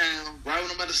hit the town. Right when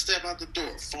I'm about to step out the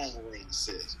door, phone rings and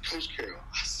says, Coach Carroll.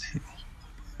 I said, oh.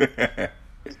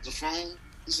 The phone.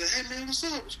 He said, hey, man, what's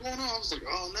up? What's going on? I was like,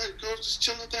 oh, nothing, Coach. Just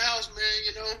chilling at the house,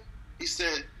 man, He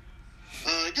said,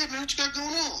 yeah, man, what you got going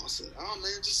on? I said, oh,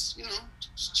 man, just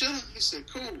chilling. He said,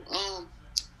 cool. All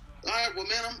right, well,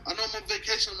 man, I know I'm on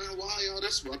vacation. I'm in Hawaii, all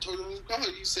this. Well, I told you I was going to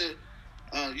call you. He said,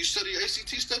 you study your ACT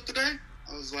stuff today?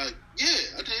 I was like,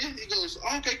 yeah, I did. He goes,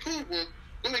 oh, okay, cool. Well,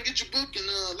 go ahead and get your book, and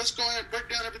let's go ahead and break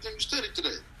down everything you studied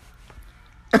today.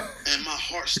 And my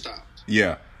heart stopped.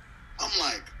 Yeah. I'm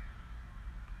like,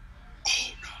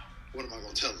 oh, no. What am I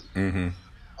going to tell him?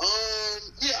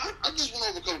 Yeah, I just went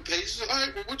over a couple pages. He said, all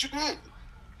right, well, what'd you go over?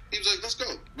 He was like, let's go.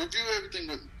 Review everything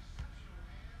with me.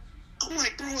 I'm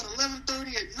like, bro, at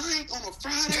 11:30 at night on a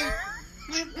Friday?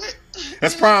 Like, what?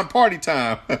 That's prime party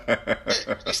time. Yeah,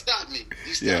 he stopped me.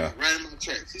 He stopped me right in my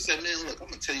tracks. He said, man, look, I'm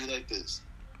going to tell you like this.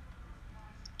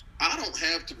 I don't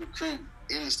have to recruit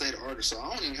in the state of Arkansas.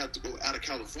 I don't even have to go out of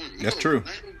California. That's true.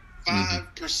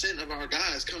 95% of our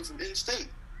guys come from in-state.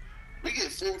 We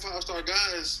get 4 or 5-star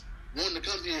guys wanting to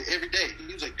come here every day.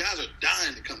 He was like, guys are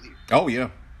dying to come here. Oh, yeah.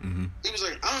 He was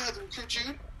like, I don't have to recruit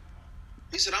you.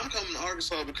 He said, I'm coming to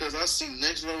Arkansas because I see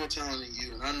next level talent in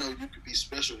you, and I know you could be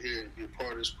special here and be a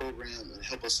part of this program and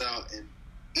help us out and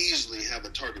easily have a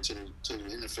target to the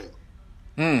NFL.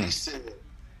 He said,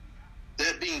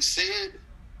 that being said,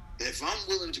 if I'm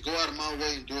willing to go out of my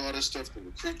way and do all this stuff to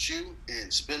recruit you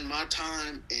and spend my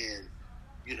time and,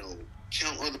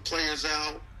 count other players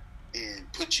out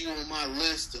and put you on my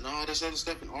list and all this other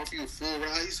stuff and offer you a full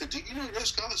ride, he said, do you know your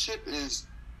scholarship is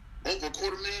over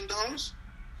 $250,000?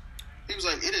 He was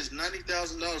like, it is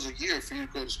 $90,000 a year for you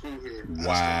to go to school here.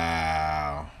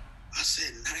 Wow. I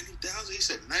said, 90,000? He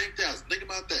said, 90,000. Think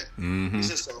about that. Mm-hmm. He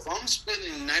said, so if I'm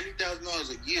spending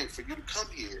 $90,000 a year for you to come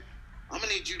here, I'm going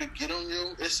to need you to get on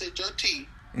your SHRT,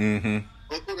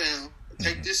 buckle down,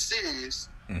 take this serious,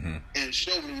 and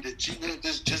show me that you want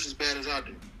this just as bad as I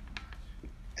do.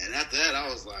 And after that, I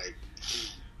was like,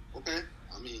 okay.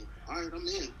 I mean, all right, I'm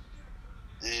in.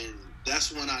 And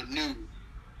that's when I knew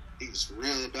he was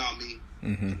real about me.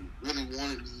 He really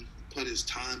wanted me to put his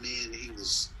time in. He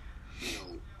was,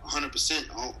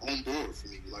 100% on board for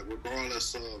me. Like,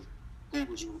 regardless of who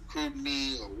was recruiting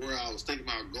me or where I was thinking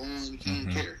about going, he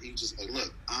didn't care. He was just like,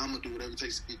 look, I'm going to do whatever it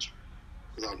takes to get you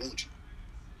because I want you.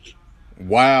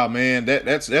 Wow, man,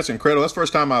 that's incredible. That's the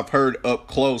first time I've heard up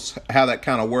close how that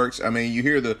kind of works. I mean, you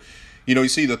hear you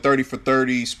see the 30 for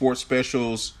 30 sports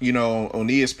specials, on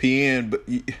ESPN, but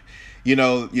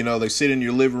they sit in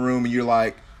your living room and you're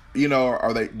like,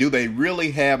 do they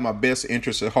really have my best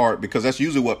interest at heart? Because that's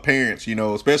usually what parents,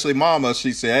 especially mama,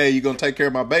 she said, hey, you're going to take care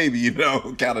of my baby,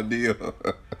 kind of deal.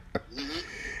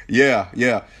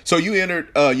 Yeah. So you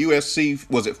entered USC,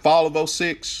 was it fall of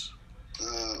 06?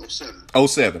 07.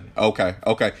 07.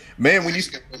 Okay. Man, when you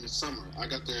got there in the summer, I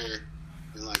got there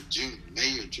in like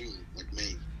May or June, like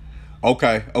May.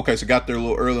 Okay. So got there a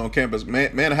little early on campus.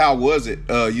 Man, how was it?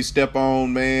 You step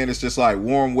on, man. It's just like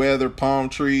warm weather, palm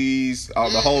trees,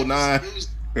 the whole nine. It was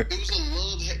a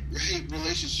love-hate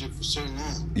relationship for so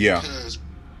long. Yeah. Because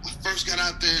I first got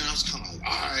out there and I was kind of like,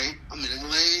 all right, I'm in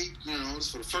LA.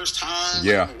 It's for the first time.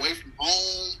 Yeah. I'm away from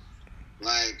home.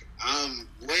 Like, I'm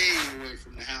way away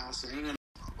from the house. And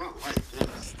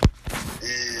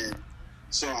and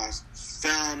so I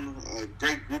found a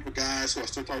great group of guys who I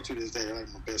still talk to this day. They're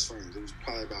like my best friends. It was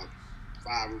probably about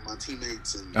 5 of my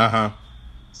teammates and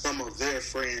some of their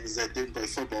friends that didn't play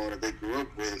football that they grew up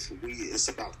with. It's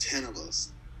about 10 of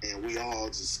us, and we all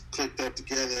just clicked up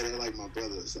together. They're like my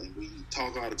brothers, and we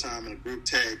talk all the time in a group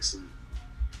text, and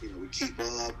we keep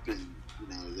up, and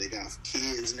they got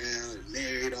kids now, and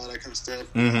married, all that kind of stuff.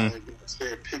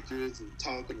 Share pictures and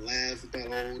talk and laugh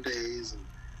about old days, and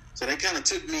so they kind of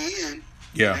took me in.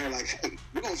 Yeah. And they were like, hey,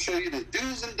 we're going to show you the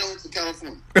do's and don'ts in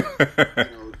California.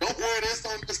 Don't wear this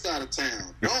on this side of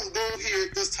town. Don't go here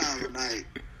at this time of night.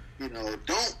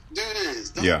 Don't do this.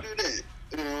 Don't do that.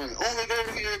 Only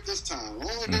go here at this time.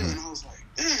 Only do it. And I was like,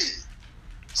 dang.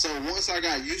 So once I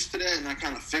got used to that and I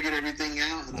kind of figured everything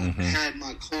out and I had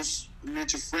my close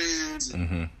mutual friends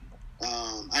and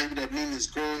I ended up meeting this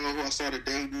girl who I started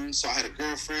dating. So I had a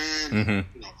girlfriend,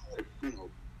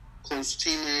 close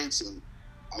teammates, and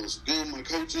I was good with my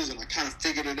coaches, and I kind of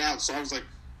figured it out. So I was like,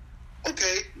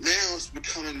 okay, now it's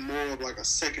becoming more of like a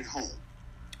second home.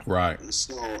 Right. And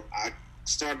so I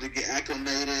started to get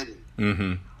acclimated,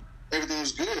 and everything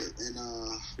was good. And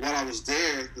while I was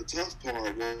there, the tough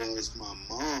part was my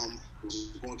mom was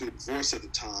going through a divorce at the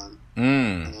time.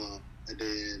 And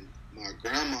then my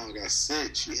grandma got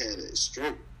sick. She had a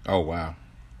stroke. Oh, wow.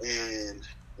 And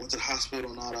went to the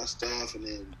hospital and all that stuff. And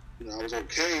then, I was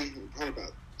okay. And probably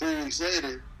about 3 weeks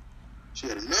later, she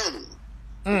had another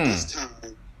one. This time,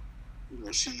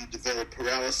 she developed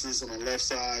paralysis on her left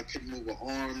side, couldn't move her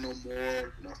arm no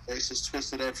more. Her face was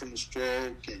twisted up from the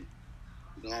stroke and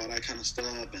all that kind of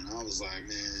stuff. And I was like,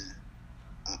 man,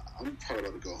 I'm probably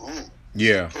about to go home.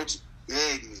 Yeah. Coach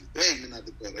begged me not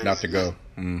to go. Not to go.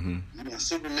 Mm-hmm.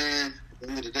 Superman, at the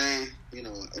end of the day,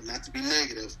 not to be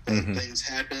negative, but things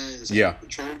happen. It's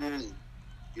uncontrollable. And,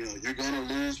 you're going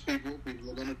to lose people. People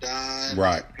are going to die.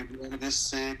 Right. People are going to get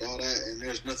sick, all that, and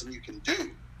there's nothing you can do.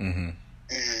 And,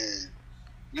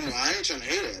 I ain't trying to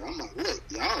hear that. I'm like, look,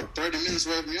 y'all are 30 minutes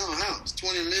away from y'all house,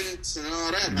 20 minutes and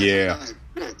all that. And I'm like,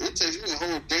 look, it takes me a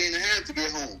whole day and a half to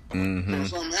get home. If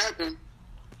something happened,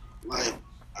 like,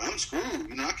 I'm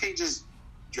screwed. I can't just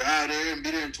drive there and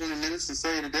be there in 20 minutes and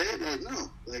save the day. Like, no.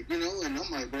 Like, and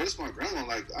I'm like, bro, this is my grandma.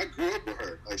 Like, I grew up with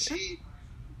her. Like, she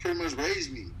pretty much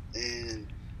raised me. And,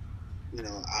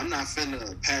 I'm not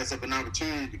finna pass up an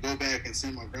opportunity to go back and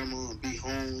see my grandma and be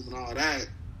home and all that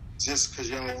just because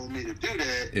y'all want me to do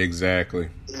that. Exactly.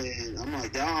 And I'm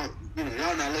like, y'all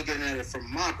not looking at it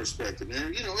from my perspective.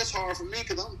 And, it's hard for me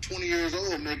because I'm 20 years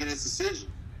old making this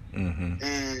decision.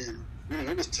 And,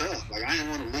 it was tough. Like, I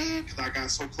didn't want to leave because I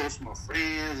got so close with my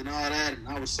friends and all that. And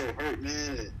I was so hurt,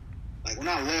 man. That, like, when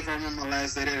I left, I remember my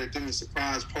last day there, they threw me a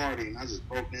surprise party. And I just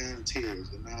broke down in tears.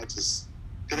 And I just...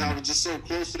 because I was just so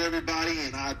close with everybody,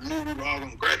 and I knew we were all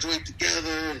going to graduate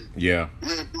together and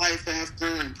live life after,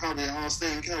 and probably all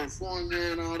stay in California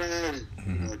and all that,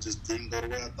 and it just didn't go the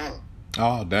way I thought.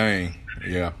 Oh, dang.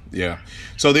 Yeah.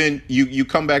 So then you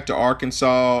come back to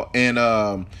Arkansas, and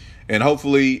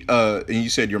hopefully, and you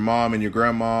said your mom and your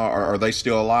grandma, are they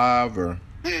still alive? Or?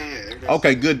 Yeah,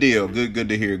 Okay, good deal. Good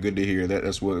to hear. Good to hear.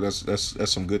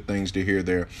 That's some good things to hear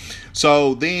there.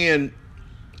 So then,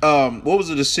 what was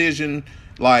the decision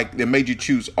like that made you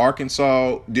choose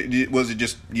Arkansas? Was it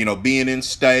just being in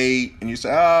state and you say,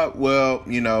 well,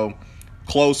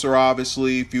 closer,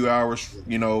 obviously, a few hours,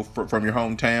 from your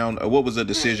hometown. What was the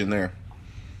decision there?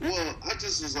 Well, I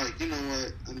just was like, you know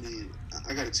what? I mean,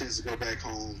 I got a chance to go back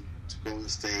home to Golden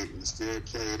State and still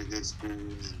play at a good school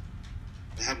and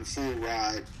have a full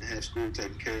ride and have school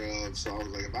taken care of. So I was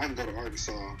like, if I can go to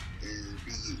Arkansas and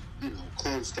be,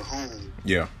 close to home.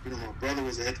 Yeah. My brother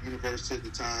was at the university at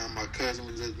the time. My cousin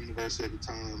was at the university at the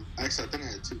time. Actually, I think I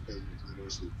had two cousins at the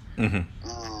university.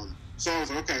 Mm-hmm. So I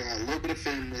was like, okay, I got a little bit of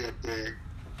family up there.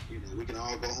 We can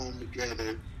all go home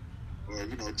together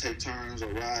or, take turns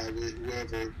or ride with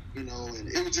whoever, and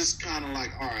it was just kind of like,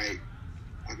 all right,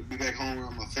 I can be back home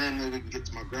around my family. We can get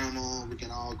to my grandma. We can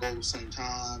all go at the same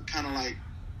time. Kind of like,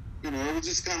 it was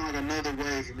just kind of like another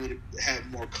way for me to have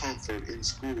more comfort in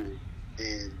school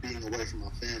and being away from my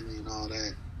family and all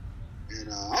that. And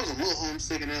I was a little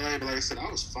homesick in LA, but like I said, I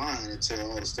was fine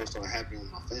until all the stuff started happening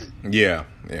with my family. Yeah.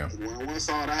 When I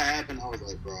saw that happen, I was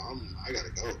like, bro, I got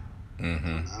to go.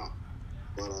 Mm-hmm.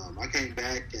 But I came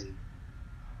back and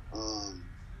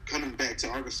coming back to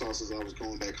Arkansas since I was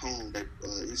going back home,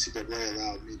 NCAA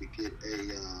allowed me to get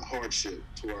a hardship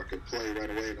to where I could play right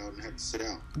away and I didn't have to sit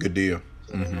out. Good deal.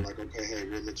 So they were like, okay, hey,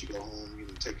 we'll let you go home,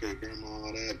 take care of grandma,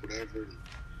 all that, whatever, and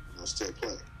I'll still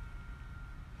play.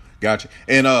 Gotcha.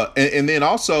 And then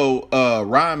also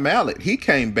Ryan Mallett, he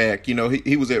came back.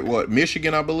 He was at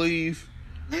Michigan, I believe.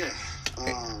 Yeah.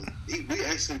 We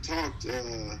actually talked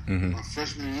my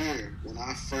freshman year when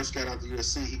I first got out to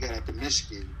USC. He got out to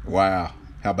Michigan. Wow.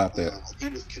 How about that? He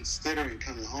was considering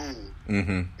coming home.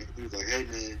 Mm-hmm. And he was like, hey,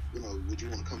 man, would you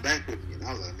want to come back with me? And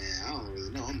I was like, man, I don't really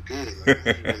know. I'm good. Like, I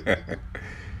ain't really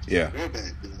yeah. Go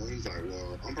back. He's like,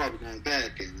 well, I'm probably going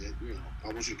back. And, I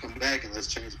want you to come back and let's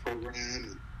change the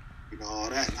program and, all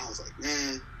that. And I was like,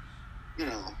 man,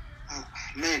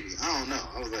 maybe. I don't know.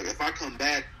 I was like, if I come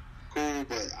back, cool,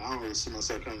 but I don't really see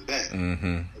myself coming back. Mm-hmm.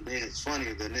 And then it's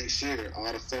funny, the next year,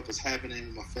 all the stuff was happening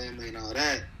with my family and all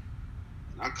that.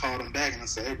 And I called him back and I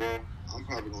said, hey, bro, I'm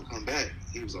probably going to come back.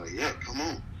 He was like, yeah, come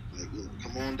on. Like,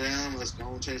 come on down. Let's go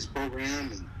and change the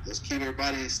program and let's keep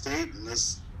everybody in state and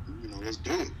let's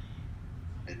do it.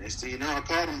 And next thing you know, I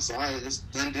called him, so it's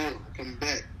done deal. I'm coming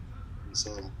back. And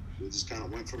so we just kind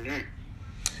of went from there.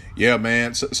 Yeah,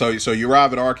 man. So you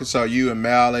arrive at Arkansas, you and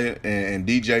Mallett and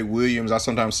DJ Williams. I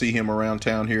sometimes see him around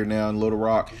town here now in Little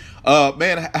Rock.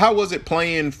 Man, how was it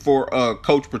playing for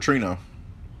Coach Petrino?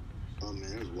 Oh,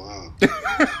 man, it was wild.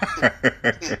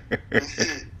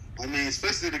 I mean,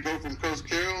 especially to go from Coach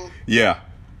Carroll. Yeah.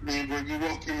 I mean, when you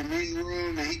walk in the meeting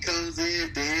room and he comes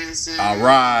in dancing. All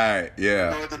right,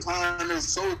 yeah. At the time, it was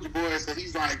Soldier Boy, so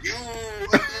he's like, you,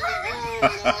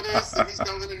 and all this, and he's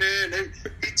coming in there, and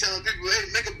he telling people, hey,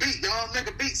 make a beat, y'all, make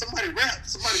a beat, somebody rap,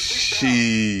 somebody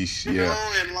freestyle. Sheesh,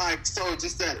 yeah. And like, so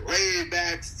just that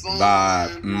laid-back, fun,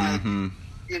 vibe,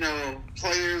 like,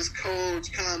 players,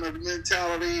 coach kind of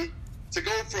mentality. To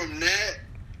go from that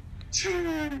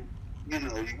to, you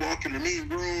walk in the meeting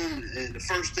room, and the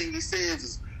first thing he says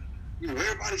is,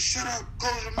 everybody shut up,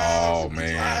 close your mouth, put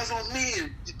your eyes on me,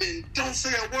 and don't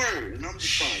say a word. And I'm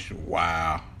just like,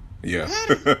 wow. Yeah.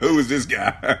 Who is this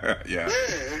guy? Yeah.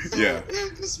 Yeah.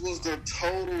 It just was the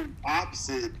total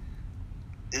opposite.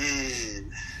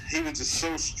 And he was just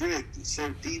so strict and so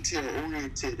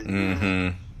detail-oriented.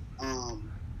 And,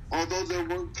 although there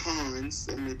were cons,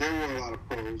 I mean, there were a lot of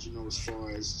pros, as far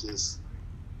as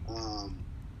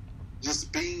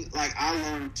just being, like, I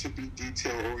learned to be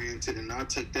detail-oriented, and I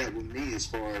took that with me as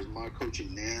far as my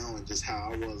coaching now and just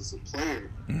how I was as a player.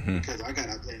 Because I got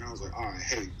out there and I was like, all right,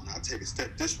 hey, when I take a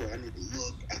step this way, I need to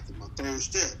look after my third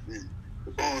step, and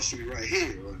the ball should be right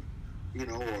here. Or,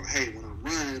 or, hey, when I'm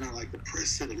running, I like to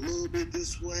press it a little bit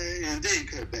this way and then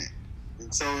cut back.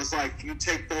 And so it's like you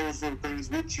take those little things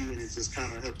with you, and it just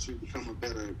kind of helps you become a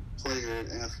better player,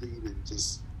 athlete, and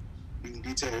just being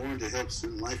detail-oriented helps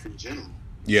in life in general.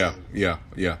 Yeah. But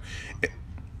yeah,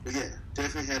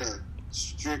 definitely had a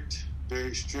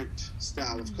very strict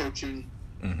style of coaching.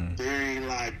 Very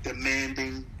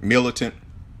demanding, militant,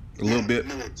 a little bit.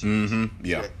 Militant.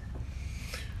 Yeah.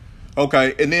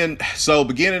 Okay, and then so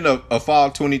beginning of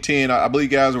fall 2010, I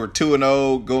believe you guys were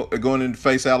 2-0 going in to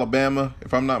face Alabama,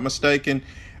 if I'm not mistaken.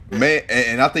 Man,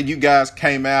 and I think you guys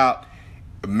came out.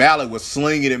 Mallett was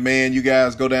slinging it, man. You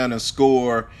guys go down and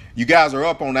score. You guys are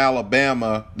up on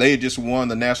Alabama. They had just won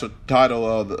the national title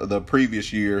of the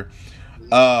previous year.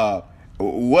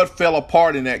 what fell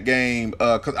apart in that game?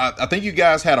 Because I think you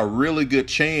guys had a really good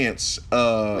chance,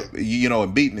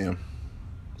 in beating them.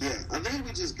 Yeah, I think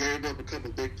we just gave up a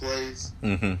couple big plays.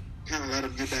 Mm-hmm. Kind of let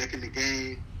them get back in the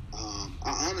game.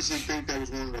 I honestly think that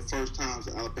was one of the first times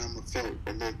that Alabama felt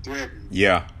a little threatened.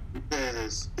 Yeah.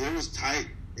 Because it was tight.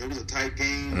 It was a tight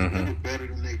game. Mm-hmm. We were better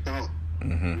than they thought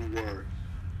Mm-hmm. we were.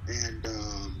 And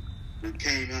we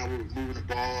came out, we were moving the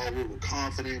ball, we were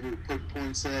confident, we were putting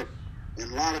points up.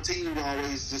 And a lot of teams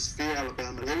always just fear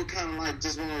Alabama. They were kind of like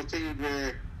just one of those teams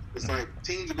where it's like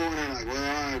teams are going there like, well,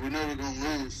 all right, we know we're going to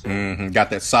lose. So Mm-hmm. Got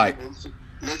that sight.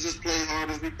 Let's just play hard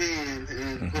as we can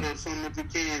and put up something if we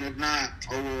can. If not,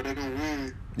 oh, well, they're going to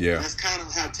win. Yeah. And that's kind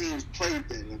of how teams played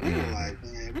then. And we were like,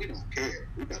 man, we don't care.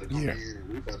 We got to come in and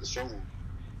we got to show them.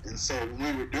 And so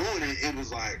when we were doing it, it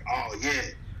was like, oh,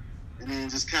 yeah. And then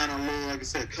just kind of, like I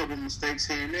said, a couple mistakes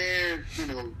here and there.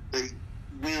 They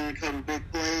win a couple big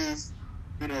plays.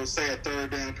 Say a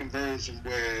third down conversion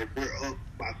where we're up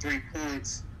by 3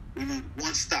 points. We need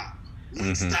one stop.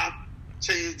 One stop,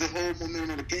 change the whole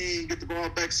momentum of the game, get the ball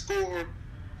back, score,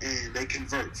 and they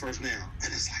convert first down.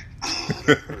 And it's like, oh,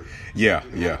 that hurt. Yeah.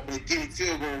 They get in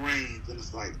field goal range, and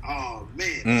it's like, oh,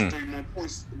 man, there's 3 more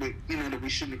points that we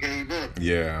shouldn't have gave up.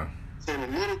 Yeah. So the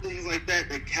little things like that,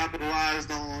 they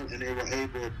capitalized on, and they were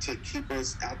able to keep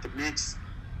us out the mix.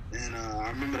 And I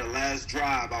remember the last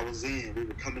drive I was in, we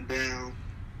were coming down,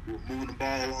 we were moving the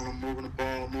ball on them, moving the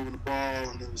ball,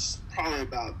 and it was probably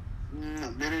about a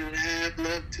minute and a half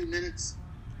left, 2 minutes.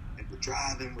 And we're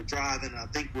driving, and I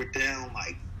think we're down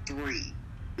like 3.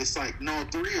 It's like, no,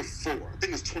 3 or 4. I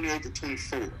think it's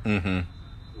 28-24.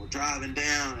 Mm-hmm. We're driving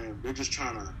down, and we're just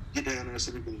trying to get down there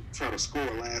so we can try to score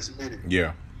last minute.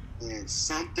 Yeah. And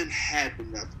something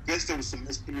happened. I guess there was some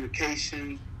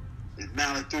miscommunication, and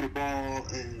Mallett threw the ball,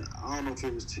 and I don't know if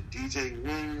it was to DJ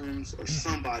Williams or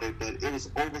somebody, but it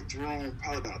was overthrown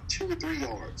probably about 2 or 3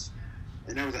 yards.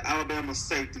 And there was an Alabama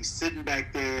safety sitting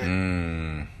back there,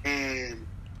 and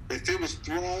if it was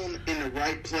thrown in the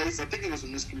right place, I think it was a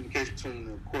miscommunication between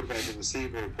the quarterback and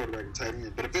receiver or quarterback and tight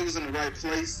end, but if it was in the right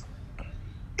place,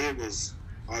 it was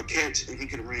a catch, and he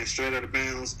could have ran straight out of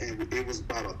bounds, and it was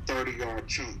about a 30-yard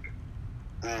chunk.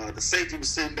 The safety was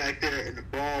sitting back there, and the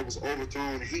ball was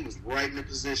overthrown, and he was right in the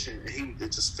position, and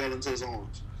it just fell into his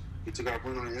arms. He took our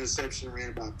run on an interception, ran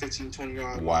about 15, 20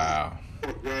 yards. Wow.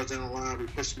 4 yards down the line, we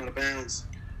pushed him out of bounds.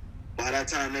 By that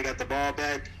time they got the ball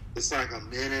back, it's like a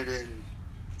minute and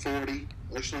 40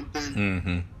 or something. Mm-hmm.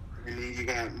 And then you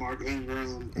got Mark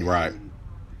Ingram and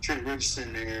Trent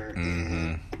Richardson there.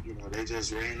 And, they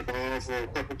just ran the ball for a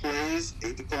couple plays,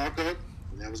 ate the clock up,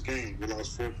 and that was game. We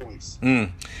lost 4 points.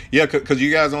 Yeah, because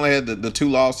you guys only had the 2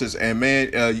 losses, and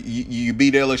man, you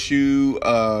beat LSU.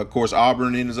 Of course,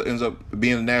 Auburn ends up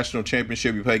being the national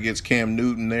championship. You play against Cam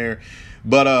Newton there,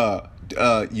 but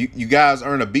you guys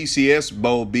earned a BCS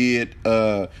bowl bid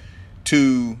to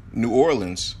New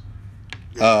Orleans.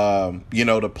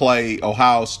 To play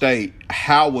Ohio State.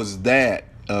 How was that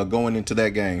going into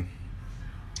that game?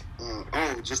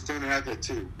 Just throwing it out there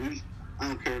too. I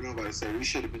don't care what nobody say. We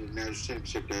should have been in the national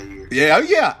championship that year.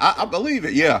 Yeah, I believe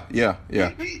it. Yeah. We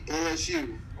beat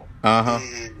LSU.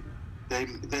 And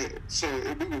so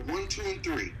we were 1, 2, and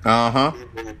 3.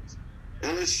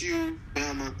 LSU,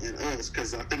 Bama, and us,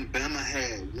 because I think Bama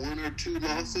had 1 or 2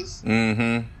 losses.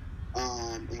 And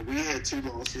we had 2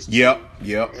 losses. Yep.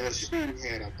 LSU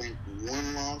had, I think,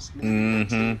 1 loss.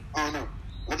 Maybe oh no,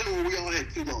 I think we all had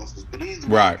 2 losses. But either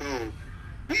way it goes,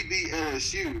 we beat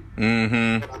LSU.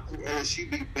 But I think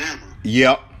LSU beat Bama.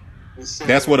 Yep. So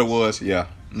that's what it was. Yeah.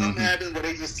 Something happened where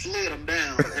they just slid them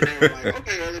down, and they were like,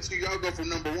 "Okay, LSU, y'all go from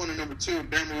number 1 to number 2,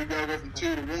 and Bama, we gotta go from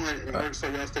 2 to 1, and Arkansas,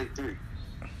 y'all stay 3."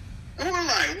 And we're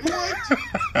like, "What?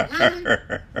 Really?"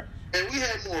 And we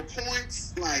had more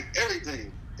points, like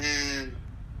everything.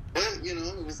 But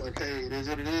it was like, hey, it is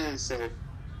what it is. So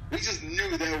we just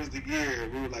knew that was the year.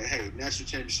 We were like, hey, national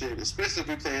championship, especially if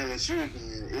we play LSU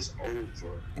again, it's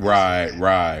over.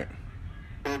 Right.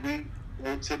 But we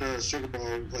went to the Sugar Bowl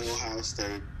and played Ohio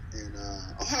State. And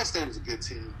Ohio State was a good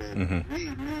team, but we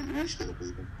should have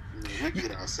beat them. We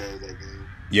beat ourselves that game.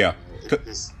 Yeah.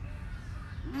 Just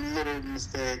little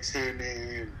mistakes here and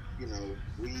there. And,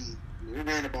 we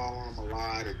ran the ball on them a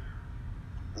lot. And,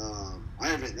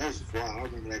 that was wild. I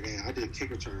remember that game. I did kick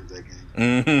returns that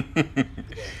game.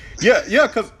 Yeah,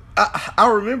 because I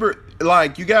remember,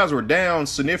 like, you guys were down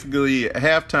significantly at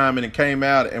halftime, and it came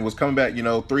out and was coming back,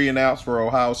 3 and outs for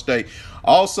Ohio State.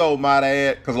 Also, might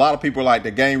add, because a lot of people are like,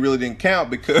 the game really didn't count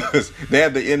because they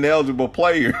had the ineligible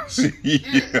players.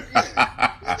 Yeah.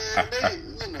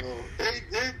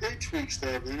 They tweak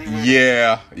stuff anyway.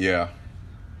 Yeah.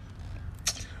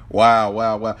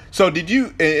 Wow. So did you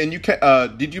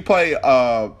did you play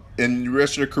in the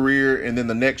rest of your career, and then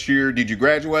the next year did you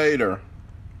graduate or?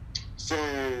 So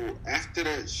after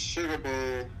that Sugar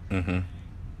Bowl, let me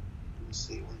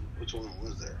see which one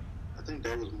was that? I think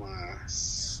that was my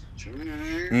junior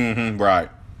year. Right.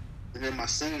 And then my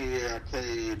senior year, I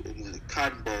played in the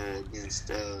Cotton Bowl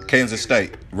against Kansas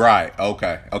State. Right.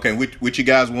 Okay. Which you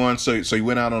guys won, so you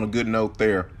went out on a good note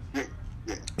there.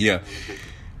 Yeah.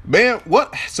 Man,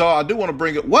 so I do want to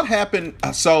bring up what happened.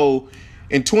 So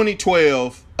in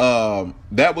 2012,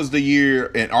 that was the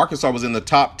year, and Arkansas was in the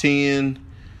top 10.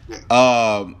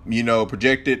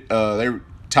 Projected.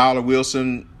 Tyler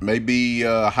Wilson may be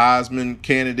a Heisman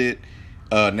candidate,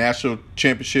 national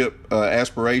championship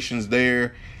aspirations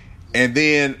there. And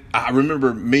then I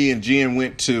remember me and Jen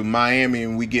went to Miami,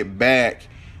 and we get back,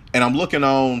 and I'm looking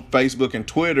on Facebook and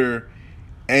Twitter,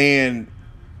 and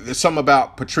there's something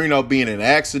about Petrino being in an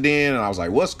accident, and I was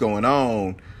like, what's going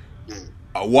on?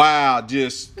 Wow,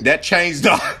 just that changed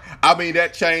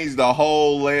the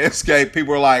whole landscape.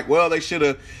 People were like, well, they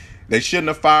shouldn't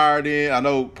have fired him. I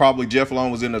know probably Jeff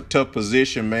Long was in a tough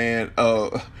position, man.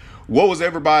 What was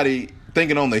everybody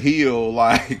thinking on the heel?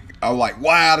 Like, I was like,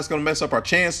 wow, that's gonna mess up our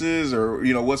chances, or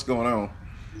what's going on?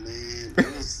 Man, it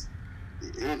was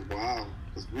wild,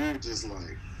 because we were just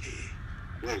like,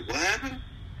 wait, what happened?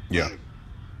 Yeah. Like,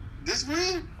 this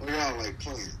real? Or y'all like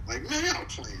playing? Like, man, y'all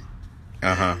playing.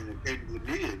 And the people in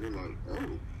the media, they're like,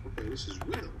 oh, okay, this is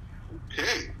real.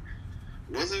 Okay.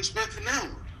 Wasn't expecting that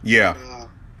one. Yeah.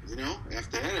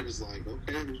 After that, it was like,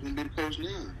 okay, who's going to be the coach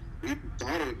now? We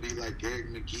thought it would be like Gary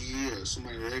McGee or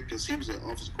somebody like that, because he was an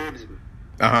offensive coordinator.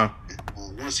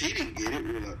 Once he didn't get it,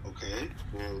 we were like, okay,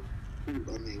 well, we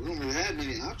don't really have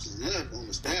many options left on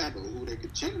the staff, or who they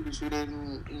could choose, who they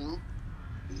don't,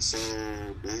 And so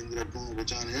they ended up going with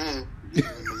Johnny L,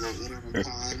 giving him a little interim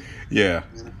time. Yeah.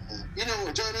 And,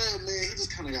 Johnny L, man, he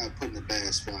just kind of got put in a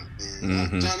bad spot,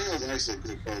 man. Johnny L's actually a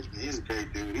good coach, man. He's a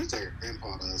great dude. He's like a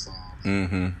grandpa to us all.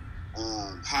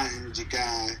 High energy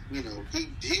guy. He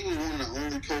was one of the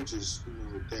only coaches,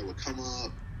 that would come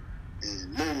up,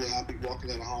 and normally I'd be walking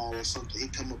down the hall or something.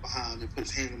 He'd come up behind me, put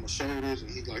his hand on my shoulders,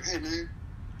 and he's like, hey, man,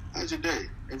 how's your day?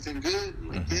 Everything good? I'm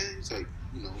like, yeah. He's like,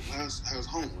 how's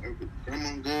home?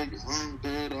 Grandma good? Your mom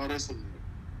good? All this. I'm like,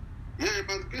 yeah,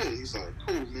 everybody's good. He's like,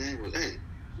 cool, man. Well, hey,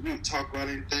 you need to talk about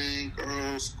anything,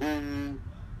 girls, school,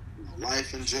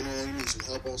 life in general. You need some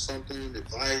help on something,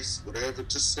 advice, whatever.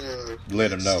 Just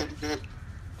let him know.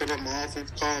 Put up my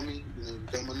office, call me,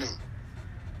 got my number.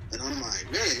 And I'm like,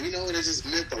 man, and it just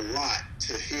meant a lot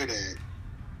to hear that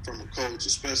from a coach,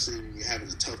 especially when you're having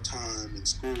a tough time in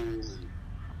school, and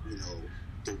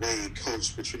the way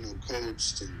Coach Petrino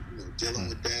coached, and dealing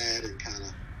with that, and kind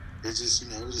of it was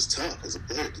just tough as a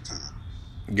player at the time.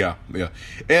 Yeah.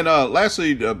 And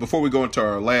lastly, before we go into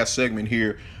our last segment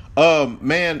here,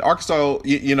 man, Arkansas,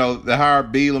 they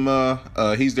hired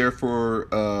Bielema. He's there for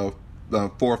 4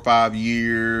 or 5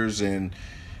 years, and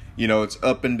it's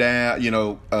up and down.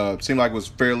 Seemed like it was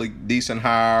fairly decent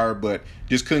hire, but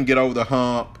just couldn't get over the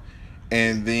hump.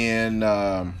 And then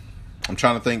I'm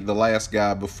trying to think the last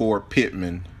guy before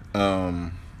Pittman.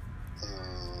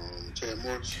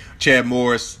 Chad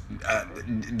Morris,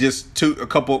 just a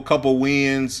couple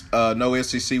wins, no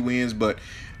SEC wins, but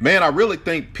man, I really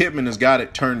think Pittman has got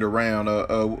it turned around.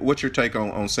 What's your take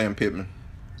on Sam Pittman?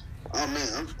 Oh man,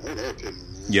 I love Pittman,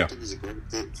 man. Yeah. I think he's a great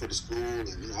fit for the school,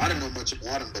 and I didn't know much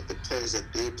about him, but the players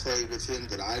that did play with him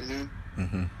that I knew,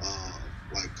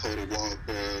 like Cody Walker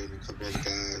and a couple other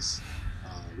guys,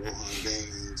 Rohan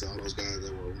Gaines, all those guys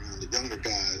that were around, the younger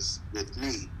guys with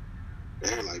me,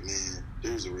 they were like, man,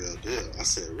 dude's a real deal. I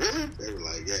said, really? They were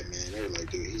like, yeah, man. They were like,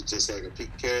 dude, he's just like a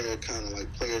Pete Carroll kind of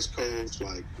like players coach,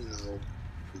 like,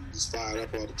 he's fired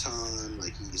up all the time,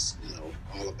 like he's,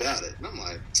 all about it. And I'm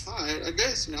like, all right, I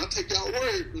guess, I'll take y'all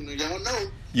word, y'all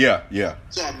know. Yeah.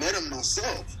 So I met him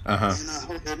myself, and I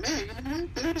heard that,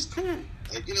 man, dude is cool.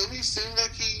 Like, he seemed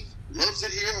like he loves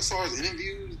it here. I saw his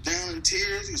interviews down in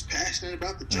tears. He's passionate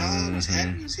about the job. He's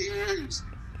happy he's here.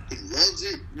 He loves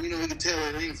it. You can tell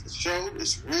it ain't for show.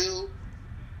 It's real.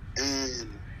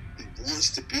 And he wants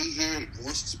to be here. He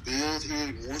wants to build here.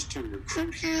 He wants to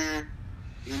recruit here.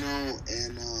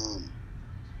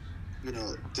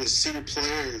 To see the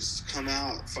players come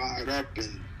out fired up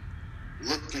and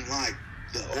looking like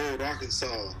the old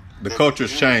Arkansas. The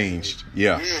culture's changed.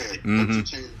 Yeah. Yeah, the culture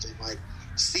changed. And like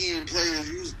seeing players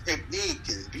use technique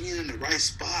and being in the right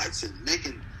spots and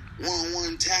making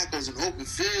one-on-one tackles in open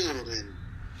field and,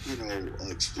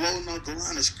 exploding out the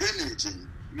line of scrimmage and,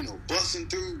 busting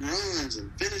through runs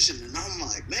and finishing. And I'm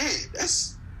like, man,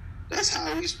 that's that's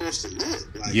how we supposed to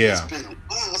look. Like, yeah. it's been a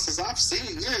while since I've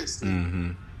seen this.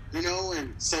 Mm-hmm. You know,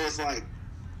 and so it's like,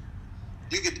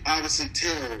 you could obviously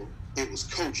tell it was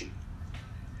coaching.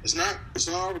 It's not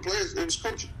all the players, it was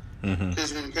coaching.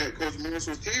 Because when Coach Morris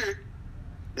was here,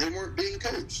 they weren't being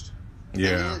coached.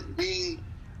 Yeah. They weren't being,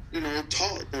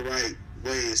 taught the right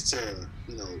ways to,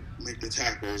 make the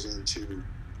tackles and to,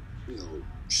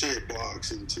 shed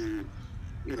blocks and to,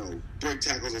 break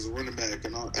tackles as a running back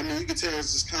and all. I mean, you can tell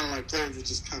it's just kind of like players were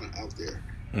just kind of out there.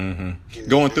 Mm-hmm.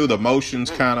 Going through the motions,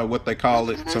 kind of what they call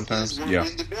it sometimes. Yeah.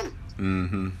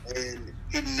 Mm-hmm. And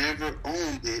he never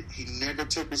owned it. He never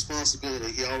took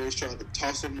responsibility. He always tried to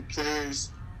toss them to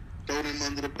players, throw them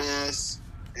under the bus,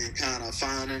 and kind of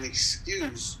find an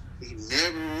excuse. He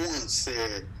never once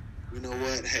said, you know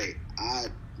what, hey, I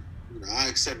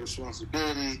accept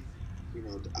responsibility.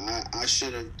 I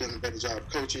should have done a better job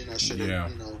coaching. I should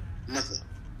have, nothing.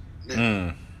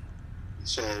 Never.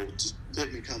 So to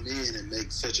let me come in and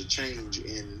make such a change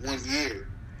in 1 year,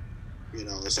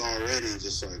 it's already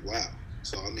just like, wow.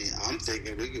 So, I mean, I'm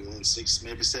thinking we could win 6,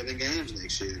 maybe 7 games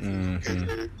next year. He's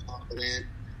very confident,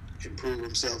 can prove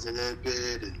himself a little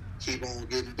bit, and keep on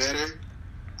getting better.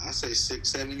 I say 6,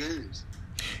 7 games.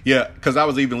 Yeah, because I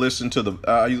was even listening to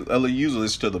I usually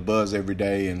listen to the Buzz every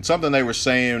day, and something they were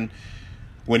saying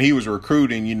when he was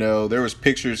recruiting, there was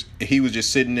pictures. He was just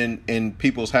sitting in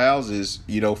people's houses,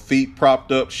 feet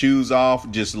propped up, shoes off,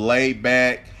 just laid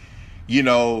back,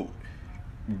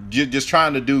 just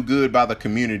trying to do good by the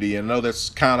community. And I know that's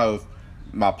kind of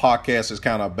my podcast is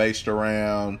kind of based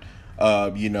around,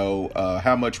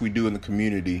 how much we do in the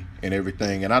community and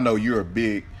everything. And I know you're a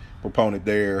big proponent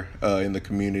there in the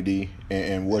community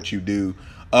and what you do.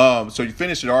 So you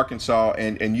finished at Arkansas,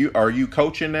 and are you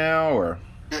coaching now or?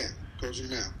 Yeah, coaching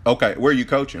now. Okay, where are you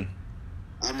coaching?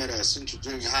 I'm at Central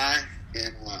Junior High,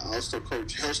 and I also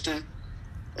coach Helston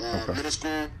Middle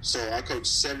School. So I coach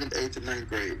 7th, 8th, and 9th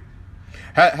grade.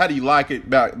 How do you like it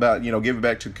about giving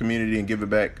back to the community and giving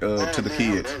back to the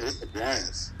kids? It's a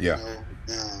blast. Yeah.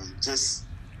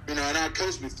 And I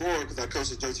coached before because I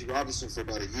coached at J.T. Robinson for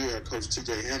about a year. I coached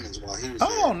T.J. Hammonds while he was there.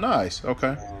 Oh, nice.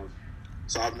 Okay.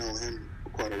 So I've known him for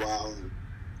quite a while.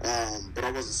 And, but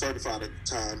I wasn't certified at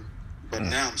the time. But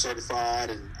now I'm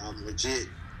certified and I'm legit,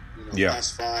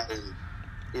 classified.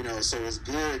 And, so it's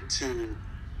good to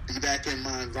be back in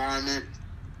my environment,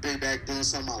 be back doing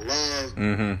something I love,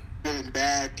 getting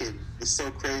back. And it's so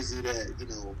crazy that,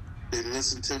 they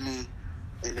listen to me.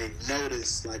 And they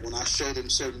notice, like, when I show them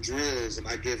certain drills and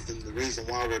I give them the reason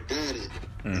why we're doing it,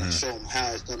 and I show them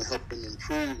how it's going to help them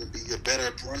improve and be a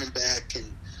better running back,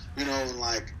 and, and,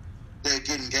 like, they're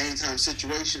getting game time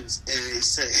situations, and they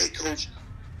say, hey, coach,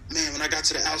 man, when I got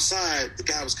to the outside, the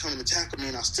guy was coming to tackle me,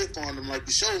 and I stiff-armed him like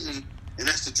you showed me, and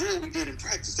that's the drill we did in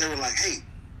practice. They were like, hey,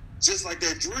 just like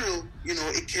that drill,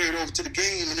 it carried over to the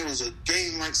game, and it was a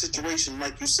game-like situation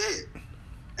like you said.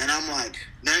 And I'm like,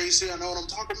 now you see I know what I'm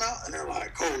talking about? And they're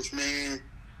like, Coach, man,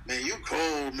 you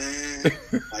cold, man.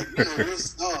 Like, real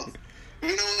stuff.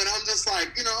 And I'm just like,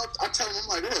 I tell them, I'm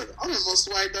like, look, I'm the most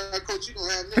swagged out coach you're going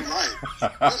to have in your life.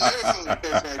 You'll never find a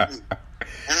coach like me.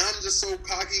 And I'm just so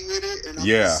cocky with it. And I'm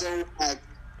just so, like,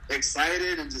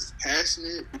 excited and just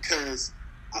passionate because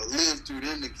I live through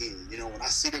them again. When I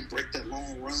see them break that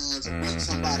long runs and run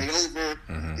somebody over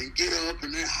and get up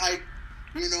and they're hyped.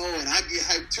 And I get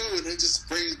hyped too, and it just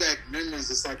brings back memories.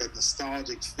 It's like a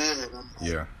nostalgic feel. And I'm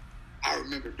like, I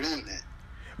remember doing that.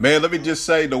 Man, let me just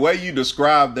say, the way you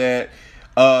describe that,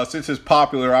 since it's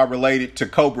popular, I relate it to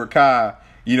Cobra Kai,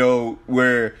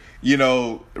 where,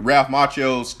 Ralph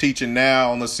Macchio's teaching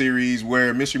now on the series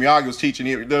where Mr. Miyagi's teaching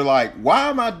it. They're like, why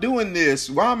am I doing this?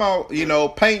 Why am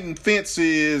I, painting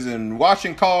fences and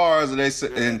washing cars? And they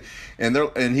say,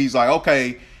 and he's like,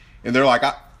 okay. And they're like,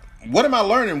 what am I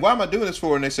learning? Why am I doing this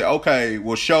for? And they say, okay,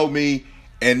 well, show me.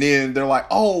 And then they're like,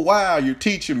 oh, wow, you're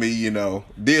teaching me,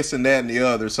 this and that and the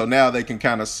other. So now they can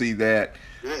kind of see that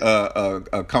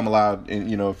come alive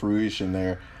in, fruition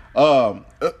there.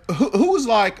 Who was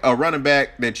like a running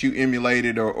back that you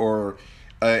emulated or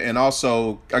and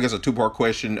also, I guess a two-part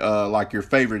question, like your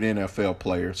favorite NFL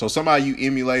player. So somebody you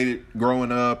emulated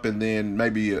growing up and then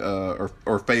maybe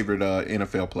or favorite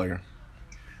NFL player.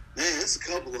 Man, it's a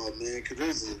couple of them, man,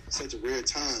 because it was such a weird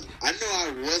time. I know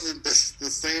I wasn't the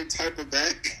same type of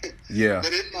back. Yeah.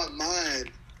 But in my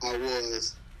mind, I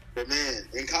was. But, man,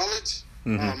 in college, oh,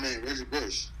 man, Reggie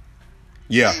Bush.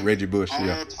 Yeah, Reggie Bush, all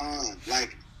the time.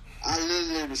 Like, I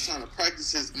literally was trying to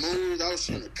practice his moves. I was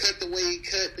trying to cut the way he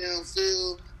cut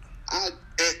downfield.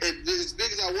 As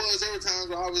big as I was, there were times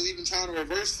where I was even trying to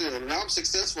reverse field. And I was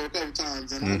successful a couple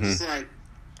times. And I'm just like,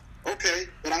 okay.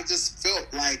 But I just felt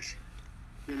like,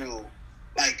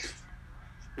 like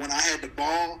when I had the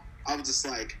ball, I was just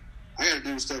like, I got to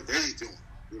do stuff Reggie's doing.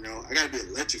 You know, I got to be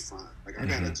electrifying. Like I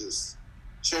got to just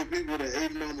show people that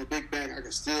even though I'm a big back, I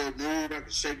can still move. I can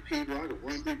shake people. I can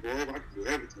run people over. I can do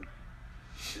everything.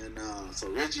 And so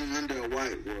Reggie and Wendell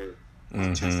White were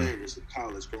my two favorites in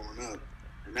college growing up.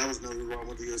 And that was another reason why I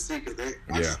went to USC because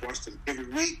I just watched them every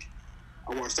week.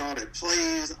 I watched all their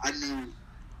plays. I knew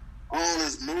all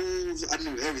his moves. I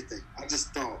knew everything. I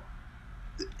just thought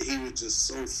that he was just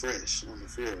so fresh on the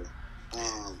field.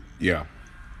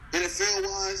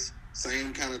 NFL-wise,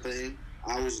 same kind of thing.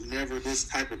 I was never this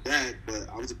type of back, but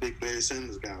I was a big Barry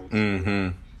Sanders guy.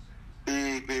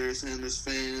 Big Barry Sanders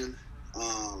fan.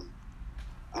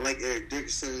 I like Eric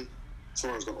Dickerson as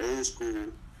far as the old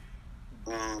school.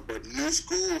 But new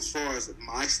school, as far as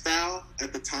my style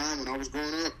at the time when I was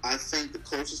growing up, I think the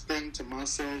closest thing to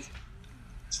myself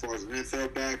as far as an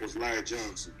NFL back was Larry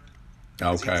Johnson.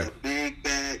 Okay. He was a big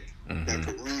back that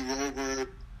could run you over,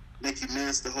 make you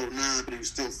miss the whole nine, but he was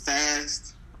still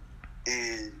fast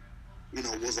and, you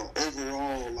know, was an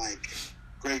overall, like,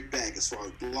 great back as far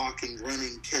as blocking,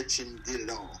 running, catching, did it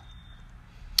all.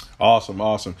 Awesome.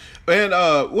 And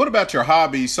what about your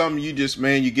hobbies? Something you just,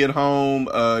 man, you get home,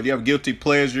 do you have guilty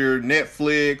pleasure,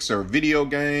 Netflix or video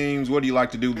games? What do you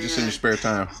like to do just in your spare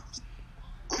time?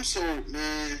 I'm so,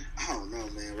 man, I don't know,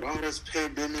 man. With all this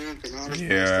pandemic and all this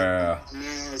stuff,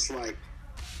 now it's like,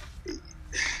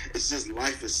 it's just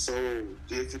life is so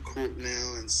difficult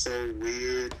now and so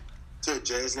weird to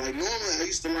adjust. Like, normally I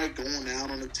used to like going out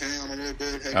on the town a little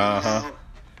bit, hanging out.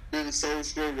 Being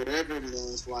social, whatever, and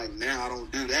it's like now I don't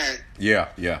do that. Yeah.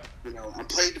 You know, I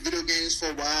played the video games for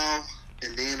a while,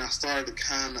 and then I started to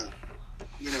kind of,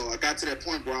 you know, I got to that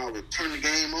point where I would turn the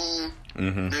game on,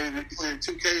 maybe be playing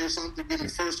 2K or something, get in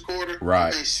the first quarter,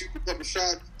 and then shoot a couple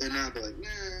shots, and I'd be like,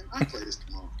 man, I'll play this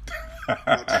tomorrow.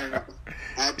 I'll turn back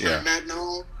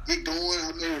on, get going,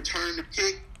 I'll maybe return the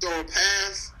kick, throw a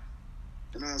pass,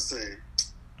 and I'll say,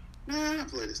 man, I'll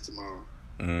play this tomorrow.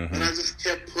 And I just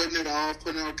kept putting it off,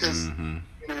 because, you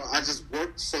know, I just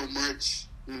worked so much,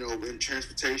 you know, in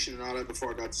transportation and all that before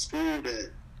I got to school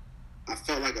that I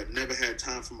felt like I never had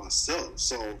time for myself.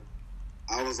 So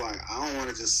I was like, I don't want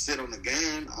to just sit on the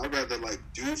game. I'd rather, like,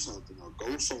 do something or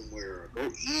go somewhere or go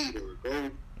eat or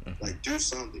go, like, do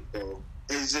something. So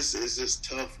it's just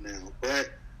tough now.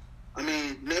 But, I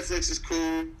mean, Netflix is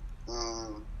cool.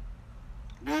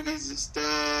 Movies and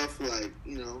stuff, like,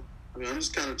 you know. I mean, I'm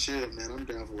just kind of chill, man. I'm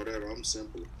down for whatever. I'm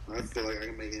simple. I feel like I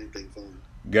can make anything fun.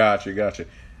 Gotcha.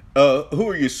 Who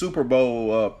are your Super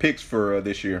Bowl picks for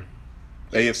this year?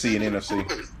 AFC and NFC.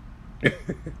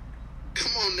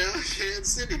 Come on now,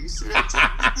 Kansas City. You see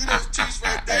those Chiefs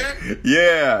right there?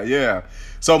 Yeah.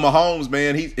 So Mahomes,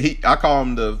 man, I call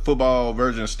him the football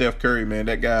version of Steph Curry, man.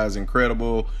 That guy's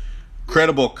incredible.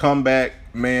 Incredible comeback,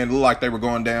 man. Looked like they were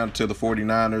going down to the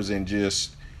 49ers and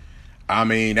just, I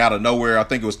mean, out of nowhere, I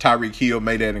think it was Tyreek Hill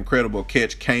made that incredible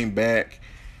catch, came back,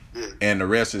 and the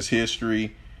rest is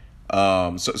history.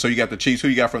 So you got the Chiefs. Who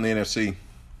you got from the NFC?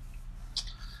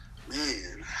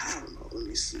 Man, I don't know. Let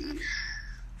me see.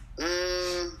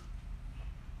 I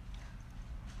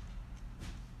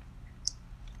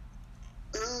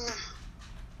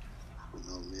don't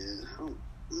know, man.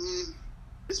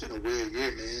 It's been a weird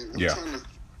year, man.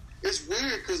 It's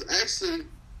weird because actually,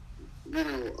 you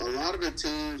know, a lot of the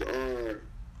teams are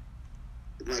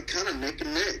like kind of neck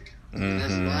and neck.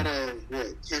 There's a lot of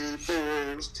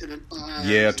 10-4s, 10-5.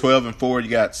 Yeah, 12-4. You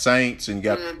got Saints and you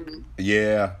got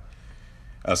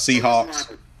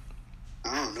Seahawks.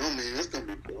 I don't know, man. That's gonna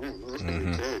be. I don't know. It's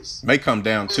gonna be close. May come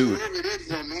down to it. Whoever it is,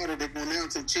 don't matter. They're going down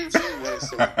to the Chiefs anyway.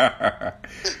 So.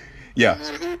 Yeah,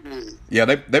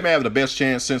 they may have the best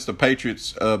chance since the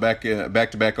Patriots back to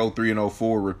back 03 and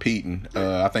 04 repeating.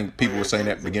 I think people were saying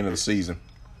that at the beginning of the season.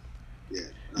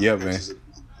 Yeah, man.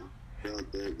 They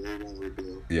won't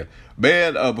rebuild. Yeah,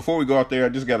 man. Before we go out there, I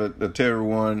just got to tell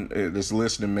everyone that's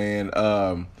listening, man,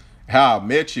 how I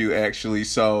met you actually.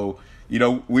 So, you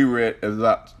know, we were at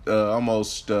about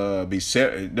almost be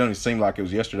 7. It doesn't seem like it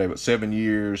was yesterday, but 7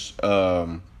 years.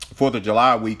 4th of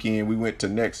July weekend, we went to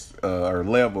next or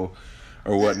level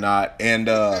or whatnot, and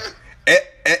I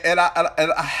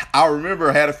remember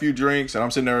I had a few drinks, and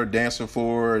I'm sitting there dancing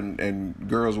for her, and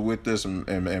girls were with us,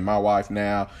 and my wife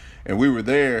now, and we were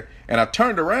there, and I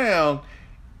turned around,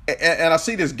 and I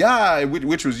see this guy,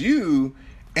 which was you.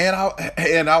 And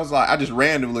I was like, I just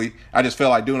felt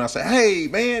like doing it. I said, hey,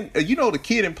 man, you know the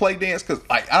kid in play dance? Because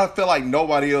like, I felt like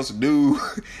nobody else knew.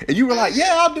 And you were like,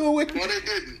 yeah, I'll do it with you.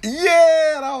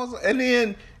 Yeah. And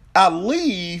then I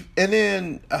leave. And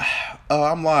then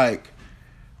I'm like,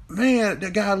 man,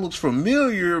 that guy looks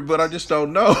familiar, but I just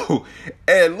don't know.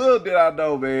 And little did I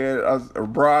know, man,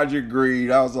 Broderick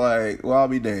Green. I was like, well, I'll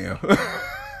be damned.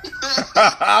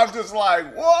 I'm just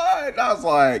like, what? I was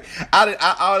like,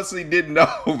 I honestly didn't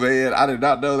know, man. I did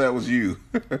not know that was you.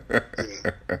 Yeah.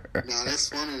 No, that's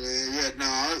funny, man. Yeah, no,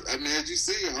 I mean, as you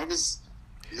see,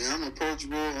 I'm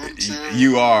approachable. I'm chill.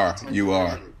 You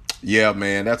are. Yeah,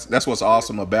 man. That's what's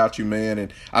awesome about you, man.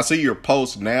 And I see your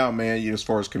posts now, man, as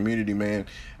far as community, man.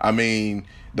 I mean,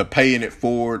 the paying it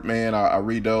forward, man. I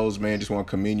read those, man. Just want to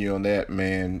commend you on that,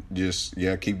 man. Just,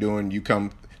 yeah, keep doing. You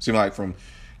seem like from,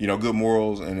 good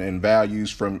morals and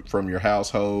values from your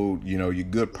household. You're a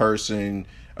good person.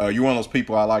 You're one of those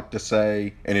people I like to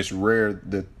say, and it's rare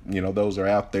that, those are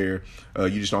out there.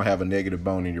 You just don't have a negative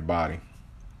bone in your body.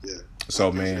 Yeah.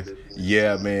 So, man,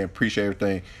 yeah, man, appreciate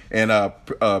everything. And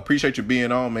appreciate you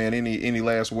being on, man. Any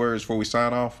last words before we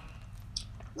sign off?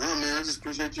 No, man, I just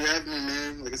appreciate you having me,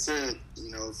 man. Like I said,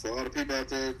 for all the people out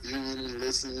there viewing and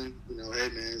listening, hey,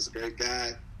 man, it's a great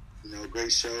guy.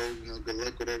 Great show. Good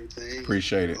luck with everything.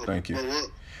 Appreciate it. Thank you.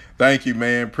 Thank you,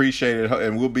 man. Appreciate it.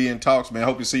 And we'll be in talks, man.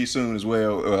 Hope to see you soon as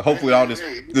well. Hopefully all this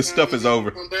stuff is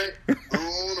over. Come back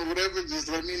on or whatever, just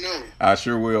let me know. I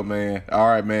sure will, man. All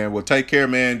right, man. Well, take care,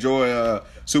 man. Enjoy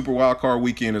Super Wildcard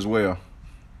Weekend as well.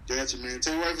 Gotcha, man.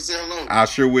 Tell your wife to say hello. I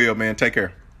sure will, man. Take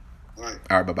care. All right.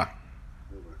 All right, bye-bye.